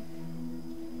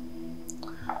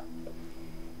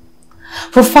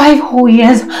 For 5 whole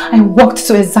years, I worked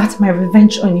to exert my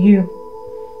revenge on you.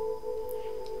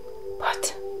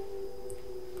 But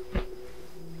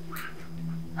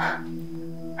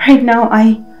right now,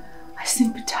 I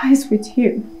sympathize with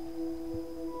you.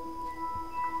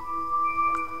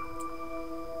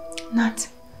 Not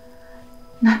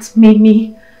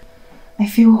made I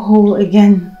feel whole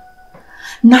again.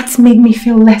 Not made me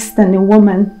feel less than a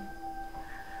woman.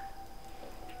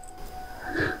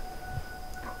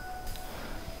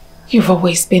 You've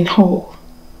always been whole.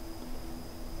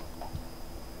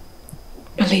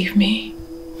 Believe me,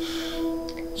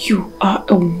 you are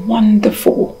a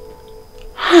wonderful,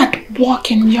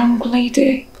 hard-working young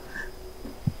lady.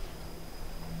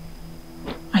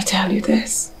 I tell you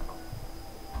this,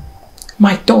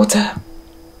 my daughter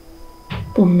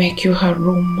will make you her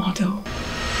role model.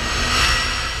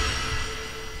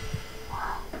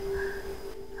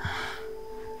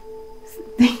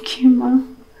 Thank you,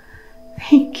 Mom.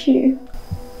 Thank you.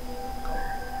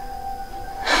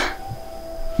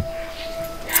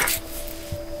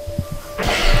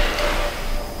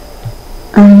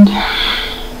 And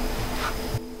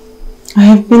I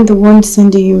have been the one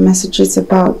sending you messages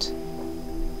about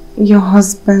your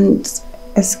husband's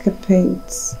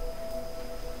escapades.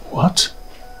 What?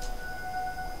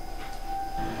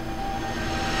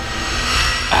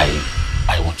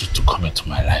 I want you to come into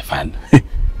my life and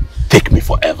take me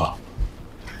forever.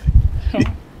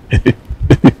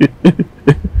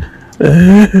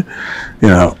 You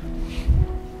know,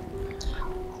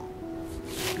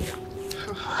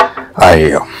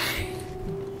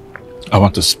 I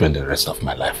want to spend the rest of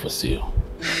my life with you.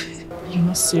 You're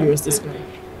not serious, this guy.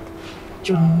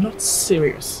 You're not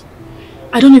serious.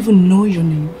 I don't even know your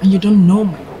name and you don't know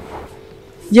mine.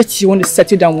 Yet you want to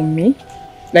settle down with me?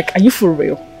 Like, are you for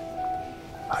real?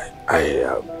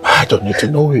 I don't need to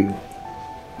know you.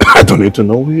 I don't need to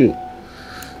know you.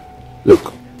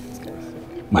 Look,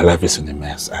 my life is in a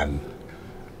mess and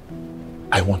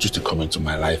I want you to come into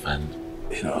my life and,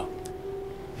 you know,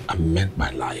 amend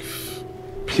my life.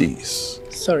 Please.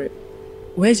 Sorry,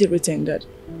 where is it written that?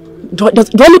 Do I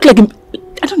look like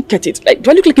I don't get it. Like,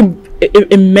 do I look like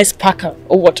a mess packer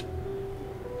or what?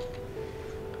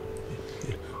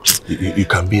 You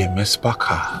can be a mess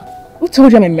packer. Who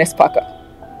told you I'm a mess packer?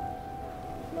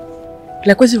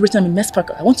 Like, what's it written? I'm a mess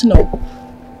packer. I want to know.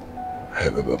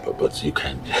 But you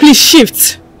can... Please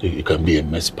shift. You can be a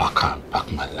mess packer and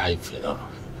pack my life, you know.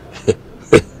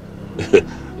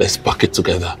 Let's pack it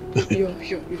together. You're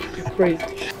brave.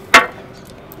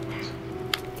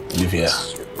 Divy.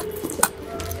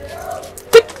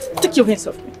 Take your hands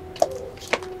off me.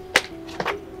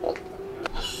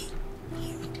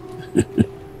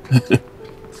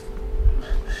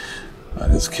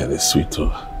 This kid is sweet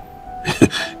too.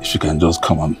 If you can just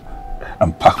come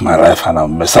and pack my life and I'll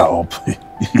mess her up,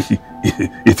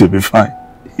 it will be fine.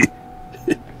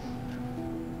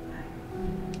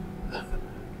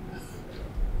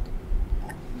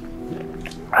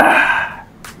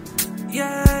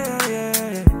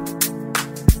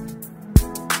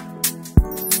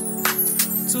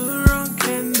 Too wrong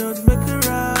cannot make it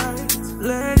right.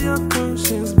 Let your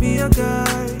conscience be a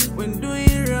guide. When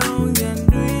doing wrong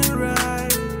and doing right.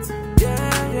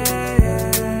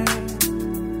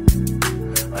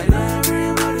 I know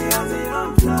everybody has a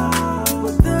own flaw,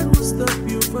 but that will stop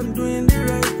you from doing the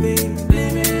right thing.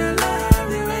 Living your life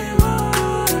the way you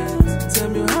want. Tell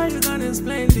me how you gonna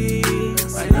explain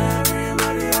this. I know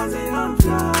everybody has a own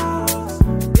flaw.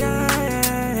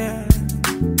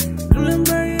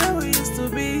 Remember how we used to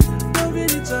be,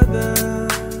 loving each other,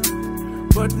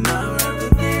 but now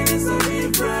everything is so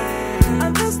different.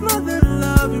 And that's not the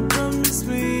love you promised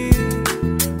me.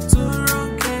 Too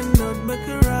wrong cannot make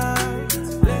it right.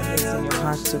 You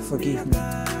have to forgive me.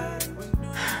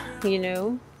 You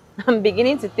know, I'm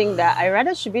beginning to think that I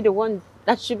rather should be the one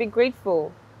that should be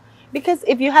grateful. Because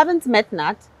if you haven't met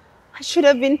Nat, I should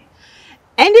have been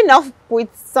ending up with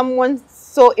someone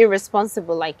so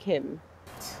irresponsible like him.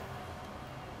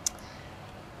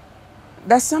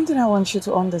 There's something I want you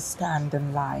to understand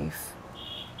in life.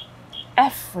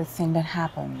 Everything that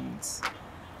happens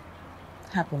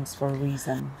for a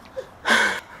reason.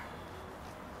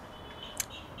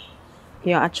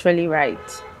 You're actually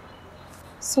right.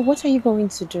 So what are you going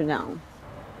to do now?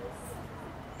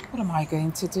 What am I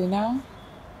going to do now?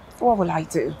 What will I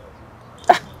do?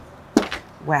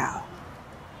 Well,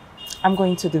 I'm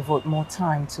going to devote more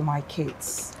time to my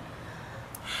kids.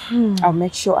 I'll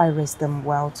make sure I raise them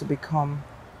well to become,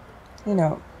 you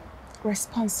know,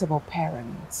 responsible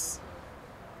parents.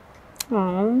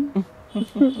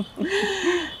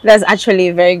 That's actually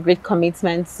a very great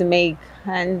commitment to make,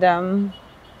 and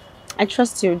I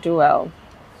trust you'll do well.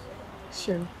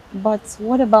 Sure. But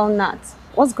what about Nat?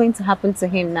 What's going to happen to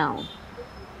him now?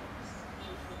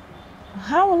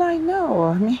 How will I know?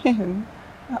 I mean,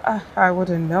 I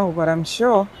wouldn't know, but I'm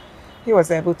sure he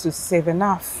was able to save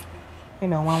enough. You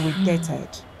know, when we dated,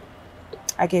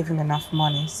 I gave him enough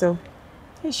money, so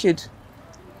he should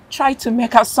try to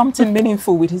make out something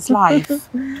meaningful with his life.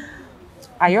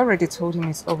 I already told him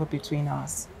it's over between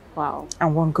us. Wow.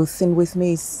 And one good thing with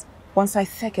me is, once I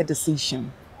take a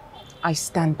decision, I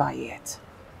stand by it.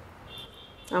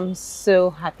 I'm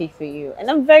so happy for you, and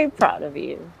I'm very proud of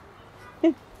you.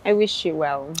 I wish you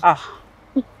well.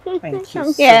 Thank you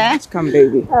Come so here. much. Come,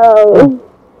 baby. Oh.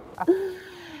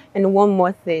 And one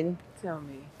more thing. Tell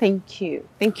me. Thank you.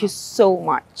 Thank you so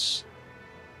much.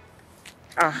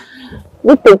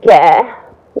 You take care.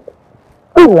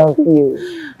 I love you.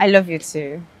 I love you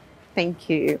too. Thank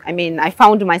you. I mean, I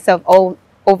found myself all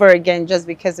over again just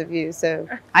because of you, so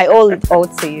I owe it all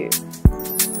to you.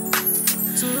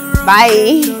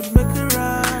 Bye.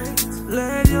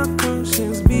 Let your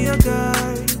conscience be a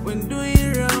guide. When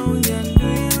doing wrong and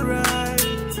doing right.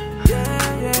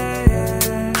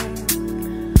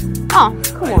 Oh,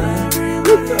 come on.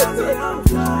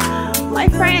 My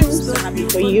friends. So happy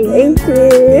for you. Thank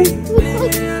you.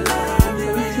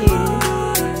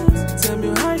 Tell me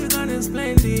how you gonna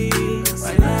explain this. I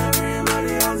know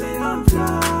everybody has a own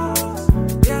flaw.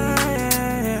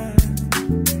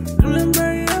 Remember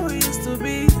how we used to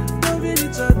be, loving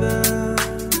each other,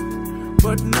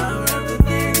 but now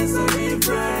everything is so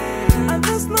different. And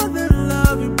that's not the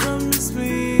love you promised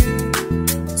me.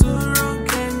 Too wrong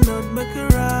cannot make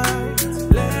it right.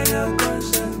 Let your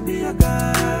conscience be a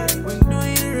guide. When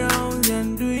doing wrong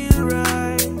and doing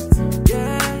right.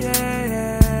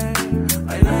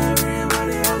 I know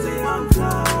everybody has a own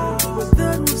flaw, but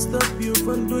that will stop you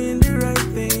from doing the right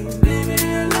thing. Living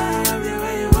your life the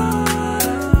way you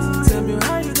want. Tell me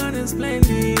how you gonna explain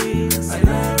this. I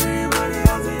know everybody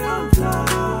has a own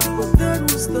flaw, but that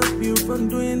will stop you from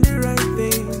doing the right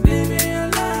thing. Living your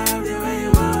life the way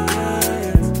you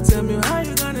want. Tell me how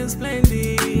you gonna explain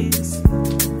this.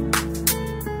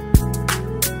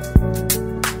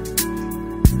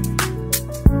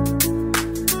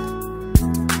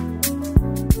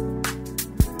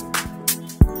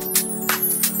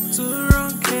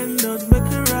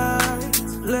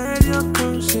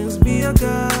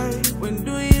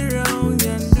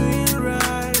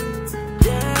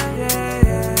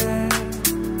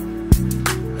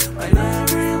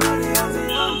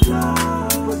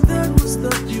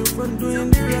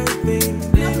 doing the right thing.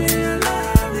 Live me your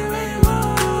life the way you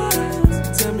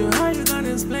want. Tell me how you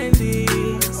gonna explain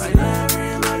this. Why not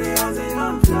everybody has a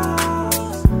own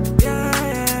flaws?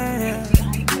 Yeah.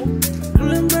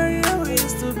 Remember how we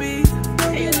used to be,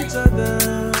 loving each other.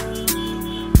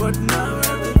 But now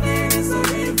everything is so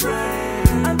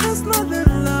different. And that's not the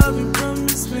love you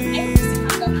promised me.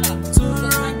 Too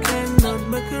wrong cannot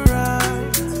make it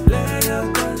right. Let your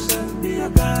conscience be a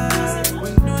guide.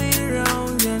 When doing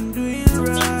wrong and doing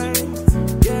right.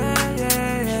 Yeah.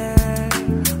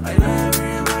 I know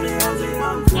everybody has a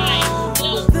own flaw,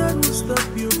 but that will stop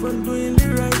you from doing the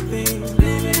right thing.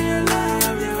 Living your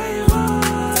life the way you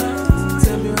want.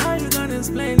 Tell me how you gonna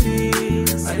explain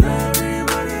this. I know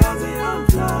everybody has a own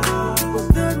flaw, but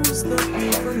that will stop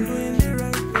you from doing the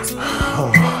right thing.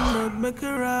 Not make it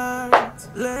right.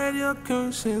 Let your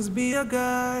conscience be a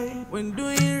guide. When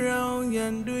doing wrong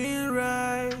and doing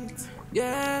right.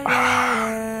 Yeah.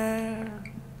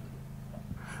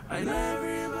 I know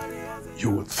everybody has a You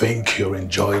would think you're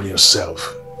enjoying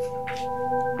yourself.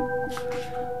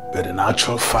 But in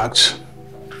actual fact,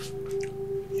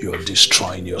 you're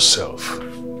destroying yourself.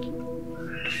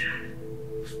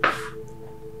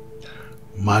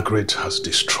 Margaret has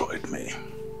destroyed me.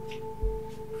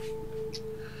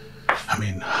 I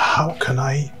mean, how can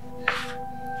I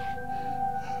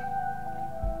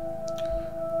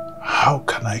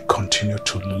continue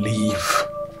to live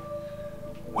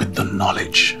with the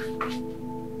knowledge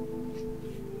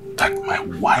that my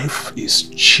wife is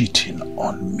cheating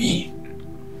on me,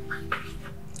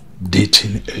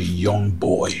 dating a young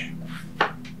boy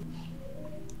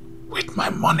with my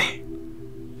money,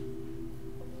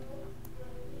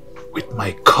 with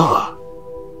my car,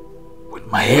 with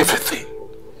my everything?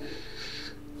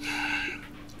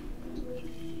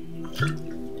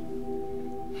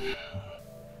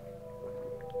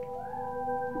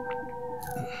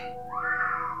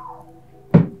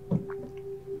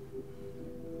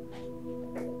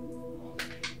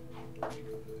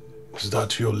 Is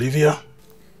that you, Olivia?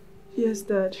 Yes,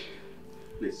 Dad.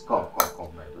 Please, come,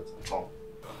 my daughter, come.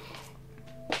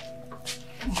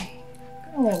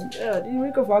 Come on, Dad. You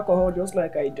drink of alcohol just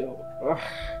like I do. Ugh.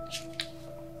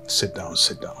 Sit down.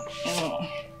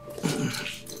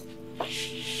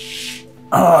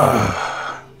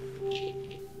 Are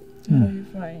you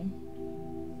fine?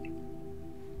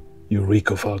 You reek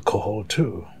of alcohol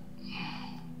too.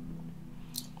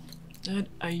 Dad,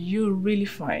 are you really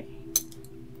fine?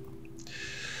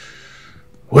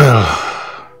 Well,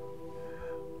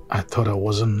 I thought I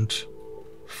wasn't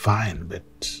fine, but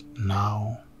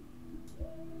now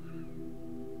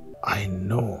I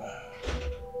know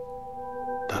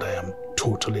that I am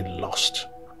totally lost.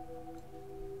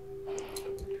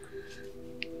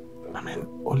 I mean,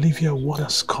 Olivia, what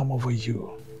has come over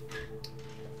you?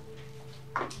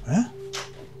 Huh?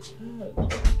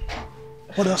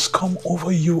 What has come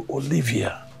over you,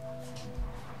 Olivia?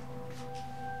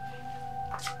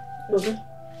 Okay.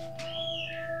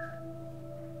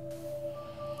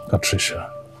 Patricia,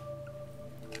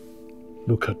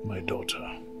 look at my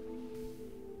daughter.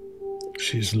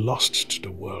 She's lost to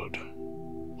the world.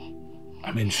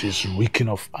 I mean, she's reeking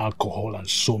of alcohol and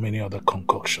so many other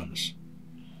concoctions.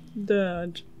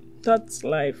 Dad, that's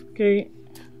life, okay?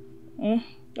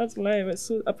 That's life. It's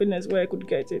so happiness where I could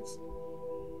get it.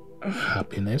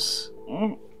 Happiness?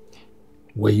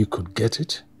 Where you could get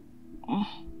it?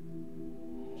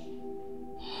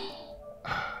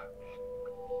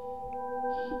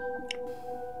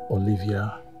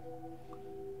 Olivia,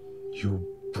 you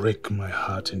break my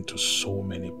heart into so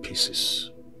many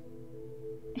pieces.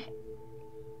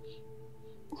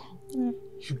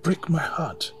 You break my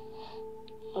heart.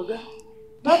 Okay.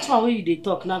 That's why when you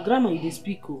talk, now grandma you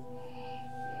speak.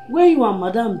 Where you and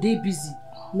madam, they busy.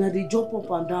 Now they jump up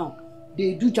and down.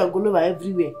 They do jangolova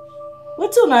everywhere.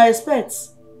 What do I expect?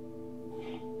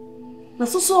 Now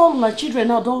so all my children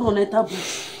now don't run enter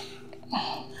bush.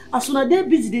 As soon as they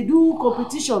busy, they do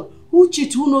competition. Who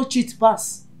cheat, who no cheat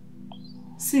pass.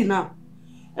 See now.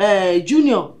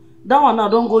 Junior, that one now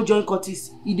don't go join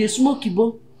Curtis. He dey smoke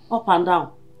Ibo up and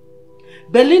down.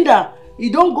 Belinda, he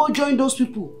don't go join those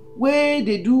people where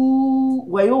they do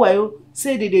wayo,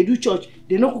 say they do church.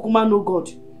 They no kukuma no God.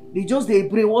 They just they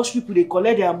brainwash people, they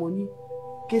collect their money.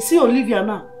 Okay, see Olivia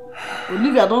now.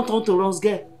 Olivia don't turn to Ron's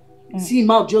girl. See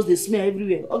mouth just they smear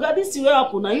everywhere. Okay, this is where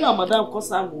happen. Now you and madam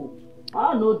cause am.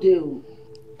 I no deal.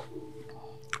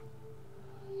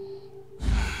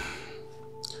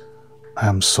 I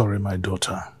am sorry, my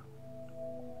daughter.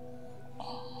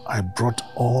 I brought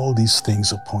all these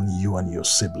things upon you and your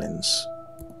siblings.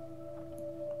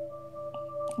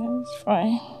 It's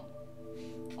fine.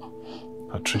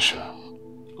 Patricia.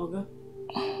 Okay.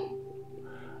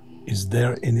 Is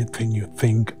there anything you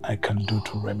think I can do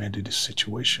to remedy the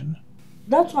situation?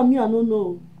 That one me, I don't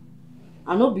know.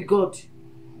 I know be God.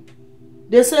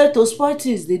 They say to spoil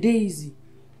things, they dey easy.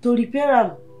 To repair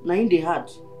them, na in dey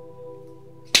hard.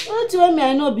 Only thing me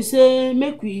I know be say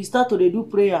make we start to dey do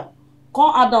prayer.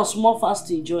 Come add on small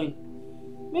fasting join.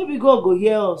 Maybe God go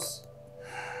hear us.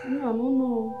 Me, I don't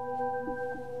know.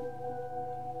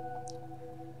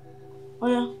 Oh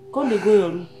yeah, come dey go your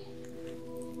room.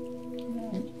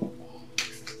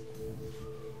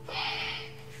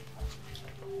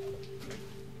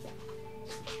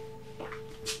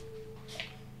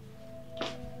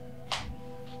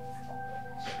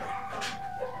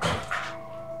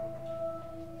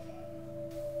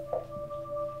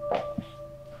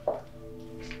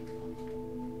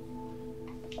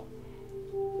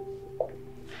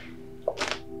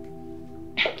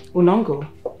 Unongo.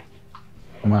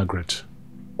 Margaret.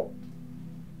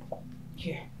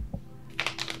 Here.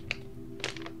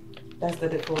 That's the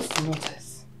divorce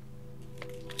notice.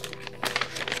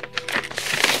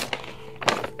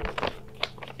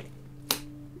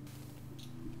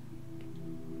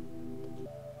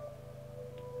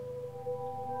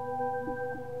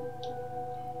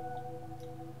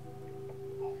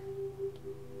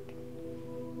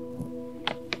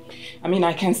 I mean,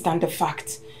 I can't stand the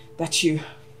fact that you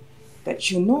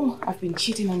know I've been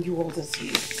cheating on you all these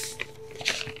years.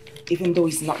 Even though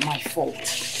it's not my fault.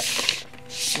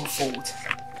 Your fault.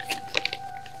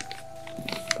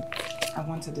 I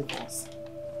want a divorce.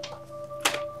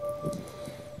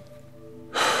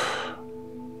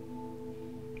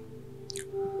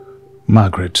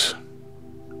 Margaret,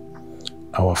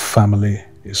 our family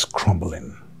is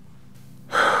crumbling.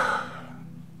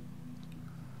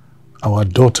 Our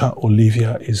daughter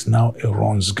Olivia is now a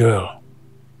Ron's girl.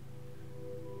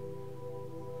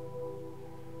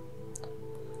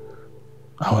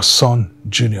 Our son,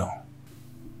 Junior,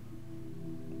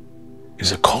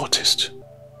 is a cultist.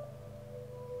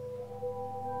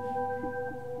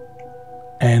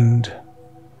 And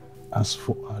as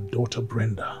for our daughter,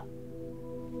 Brenda,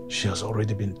 she has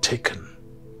already been taken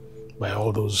by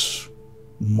all those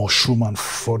mushroom and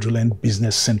fraudulent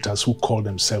business centers who call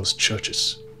themselves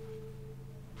churches.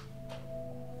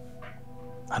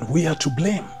 And we are to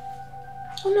blame.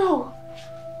 Oh no.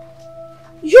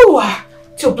 You are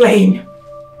to blame.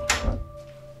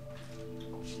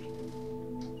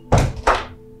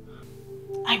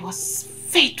 I was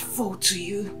faithful to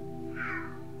you.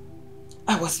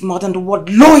 I was more than the word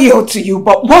loyal to you,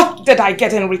 but what did I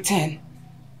get in return?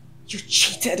 You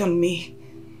cheated on me.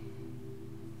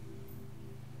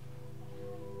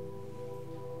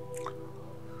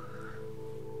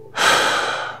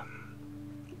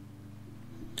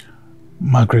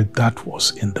 Margaret, that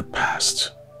was in the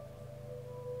past.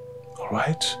 All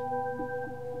right?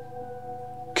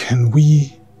 Can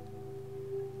we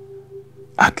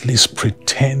at least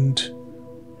pretend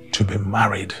to be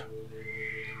married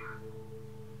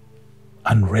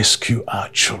and rescue our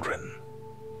children?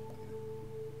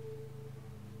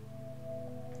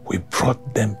 We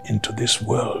brought them into this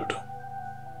world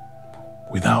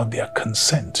without their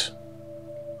consent.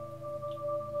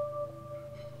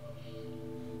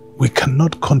 We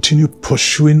cannot continue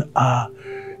pursuing our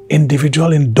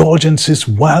individual indulgences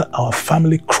while our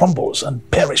family crumbles and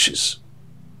perishes,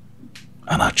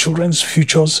 and our children's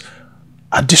futures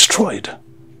are destroyed.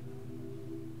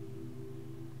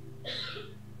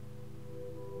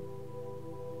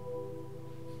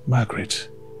 Margaret,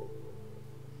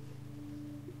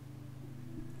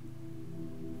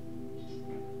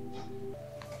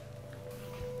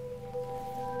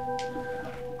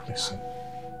 listen.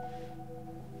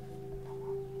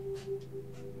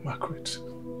 Margaret,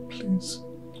 please.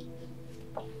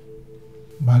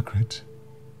 Margaret.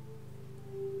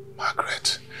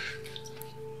 Margaret.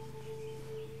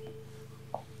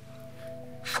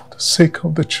 For the sake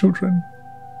of the children,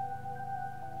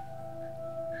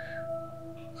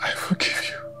 I forgive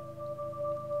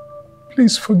you.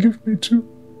 Please forgive me too.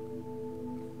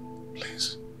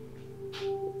 Please.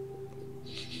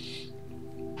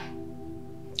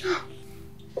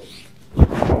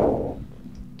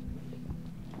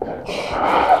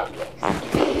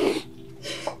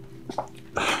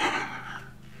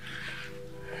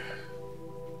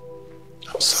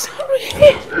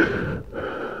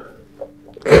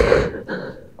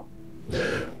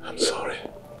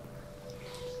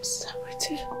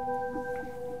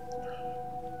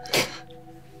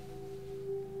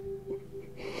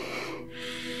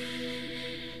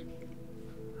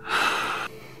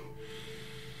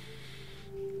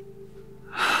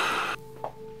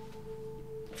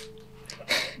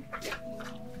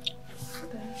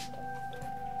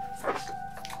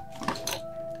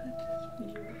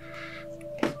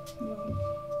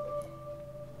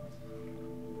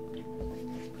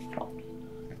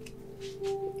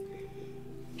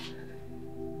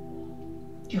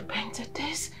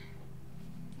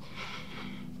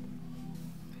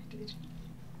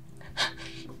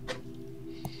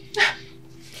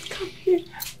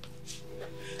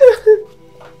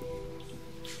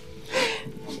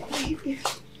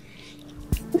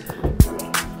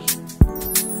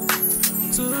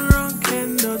 Too wrong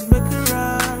cannot make it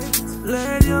right.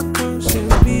 Let your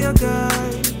conscience be a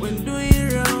guide. When doing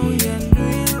wrong, you're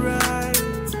doing right.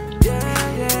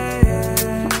 Yeah, yeah,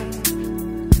 yeah.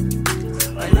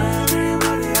 I know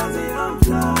everybody has a own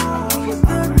flaw, but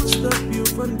that will stop you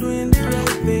from doing the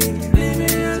right thing.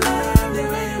 Living your life the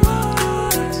way you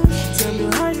want. Tell me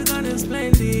how you gonna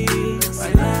explain this.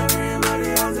 I know everybody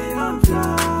has a own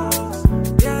flaw.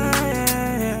 Yeah,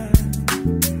 yeah, yeah.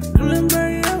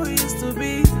 Remember how we used to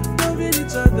be, loving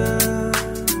each other,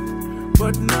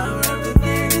 but now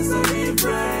everything is so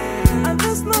different. And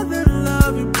that's not the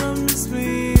love you promised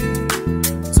me.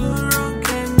 Too wrong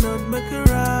cannot make it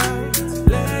right.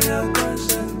 Let your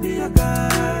conscience be a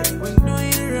guide. When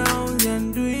doing wrong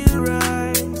and doing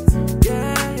right.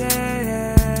 Yeah, yeah,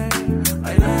 yeah.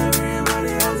 I know everybody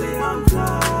has a own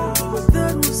flaw, but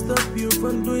that will stop you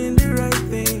from doing the right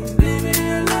thing. Living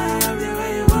your life the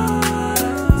way you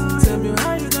want. Tell me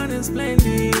how you gonna explain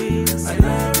this. I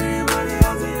know everybody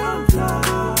has a own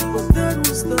flaw, but that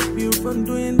will stop you from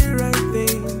doing the right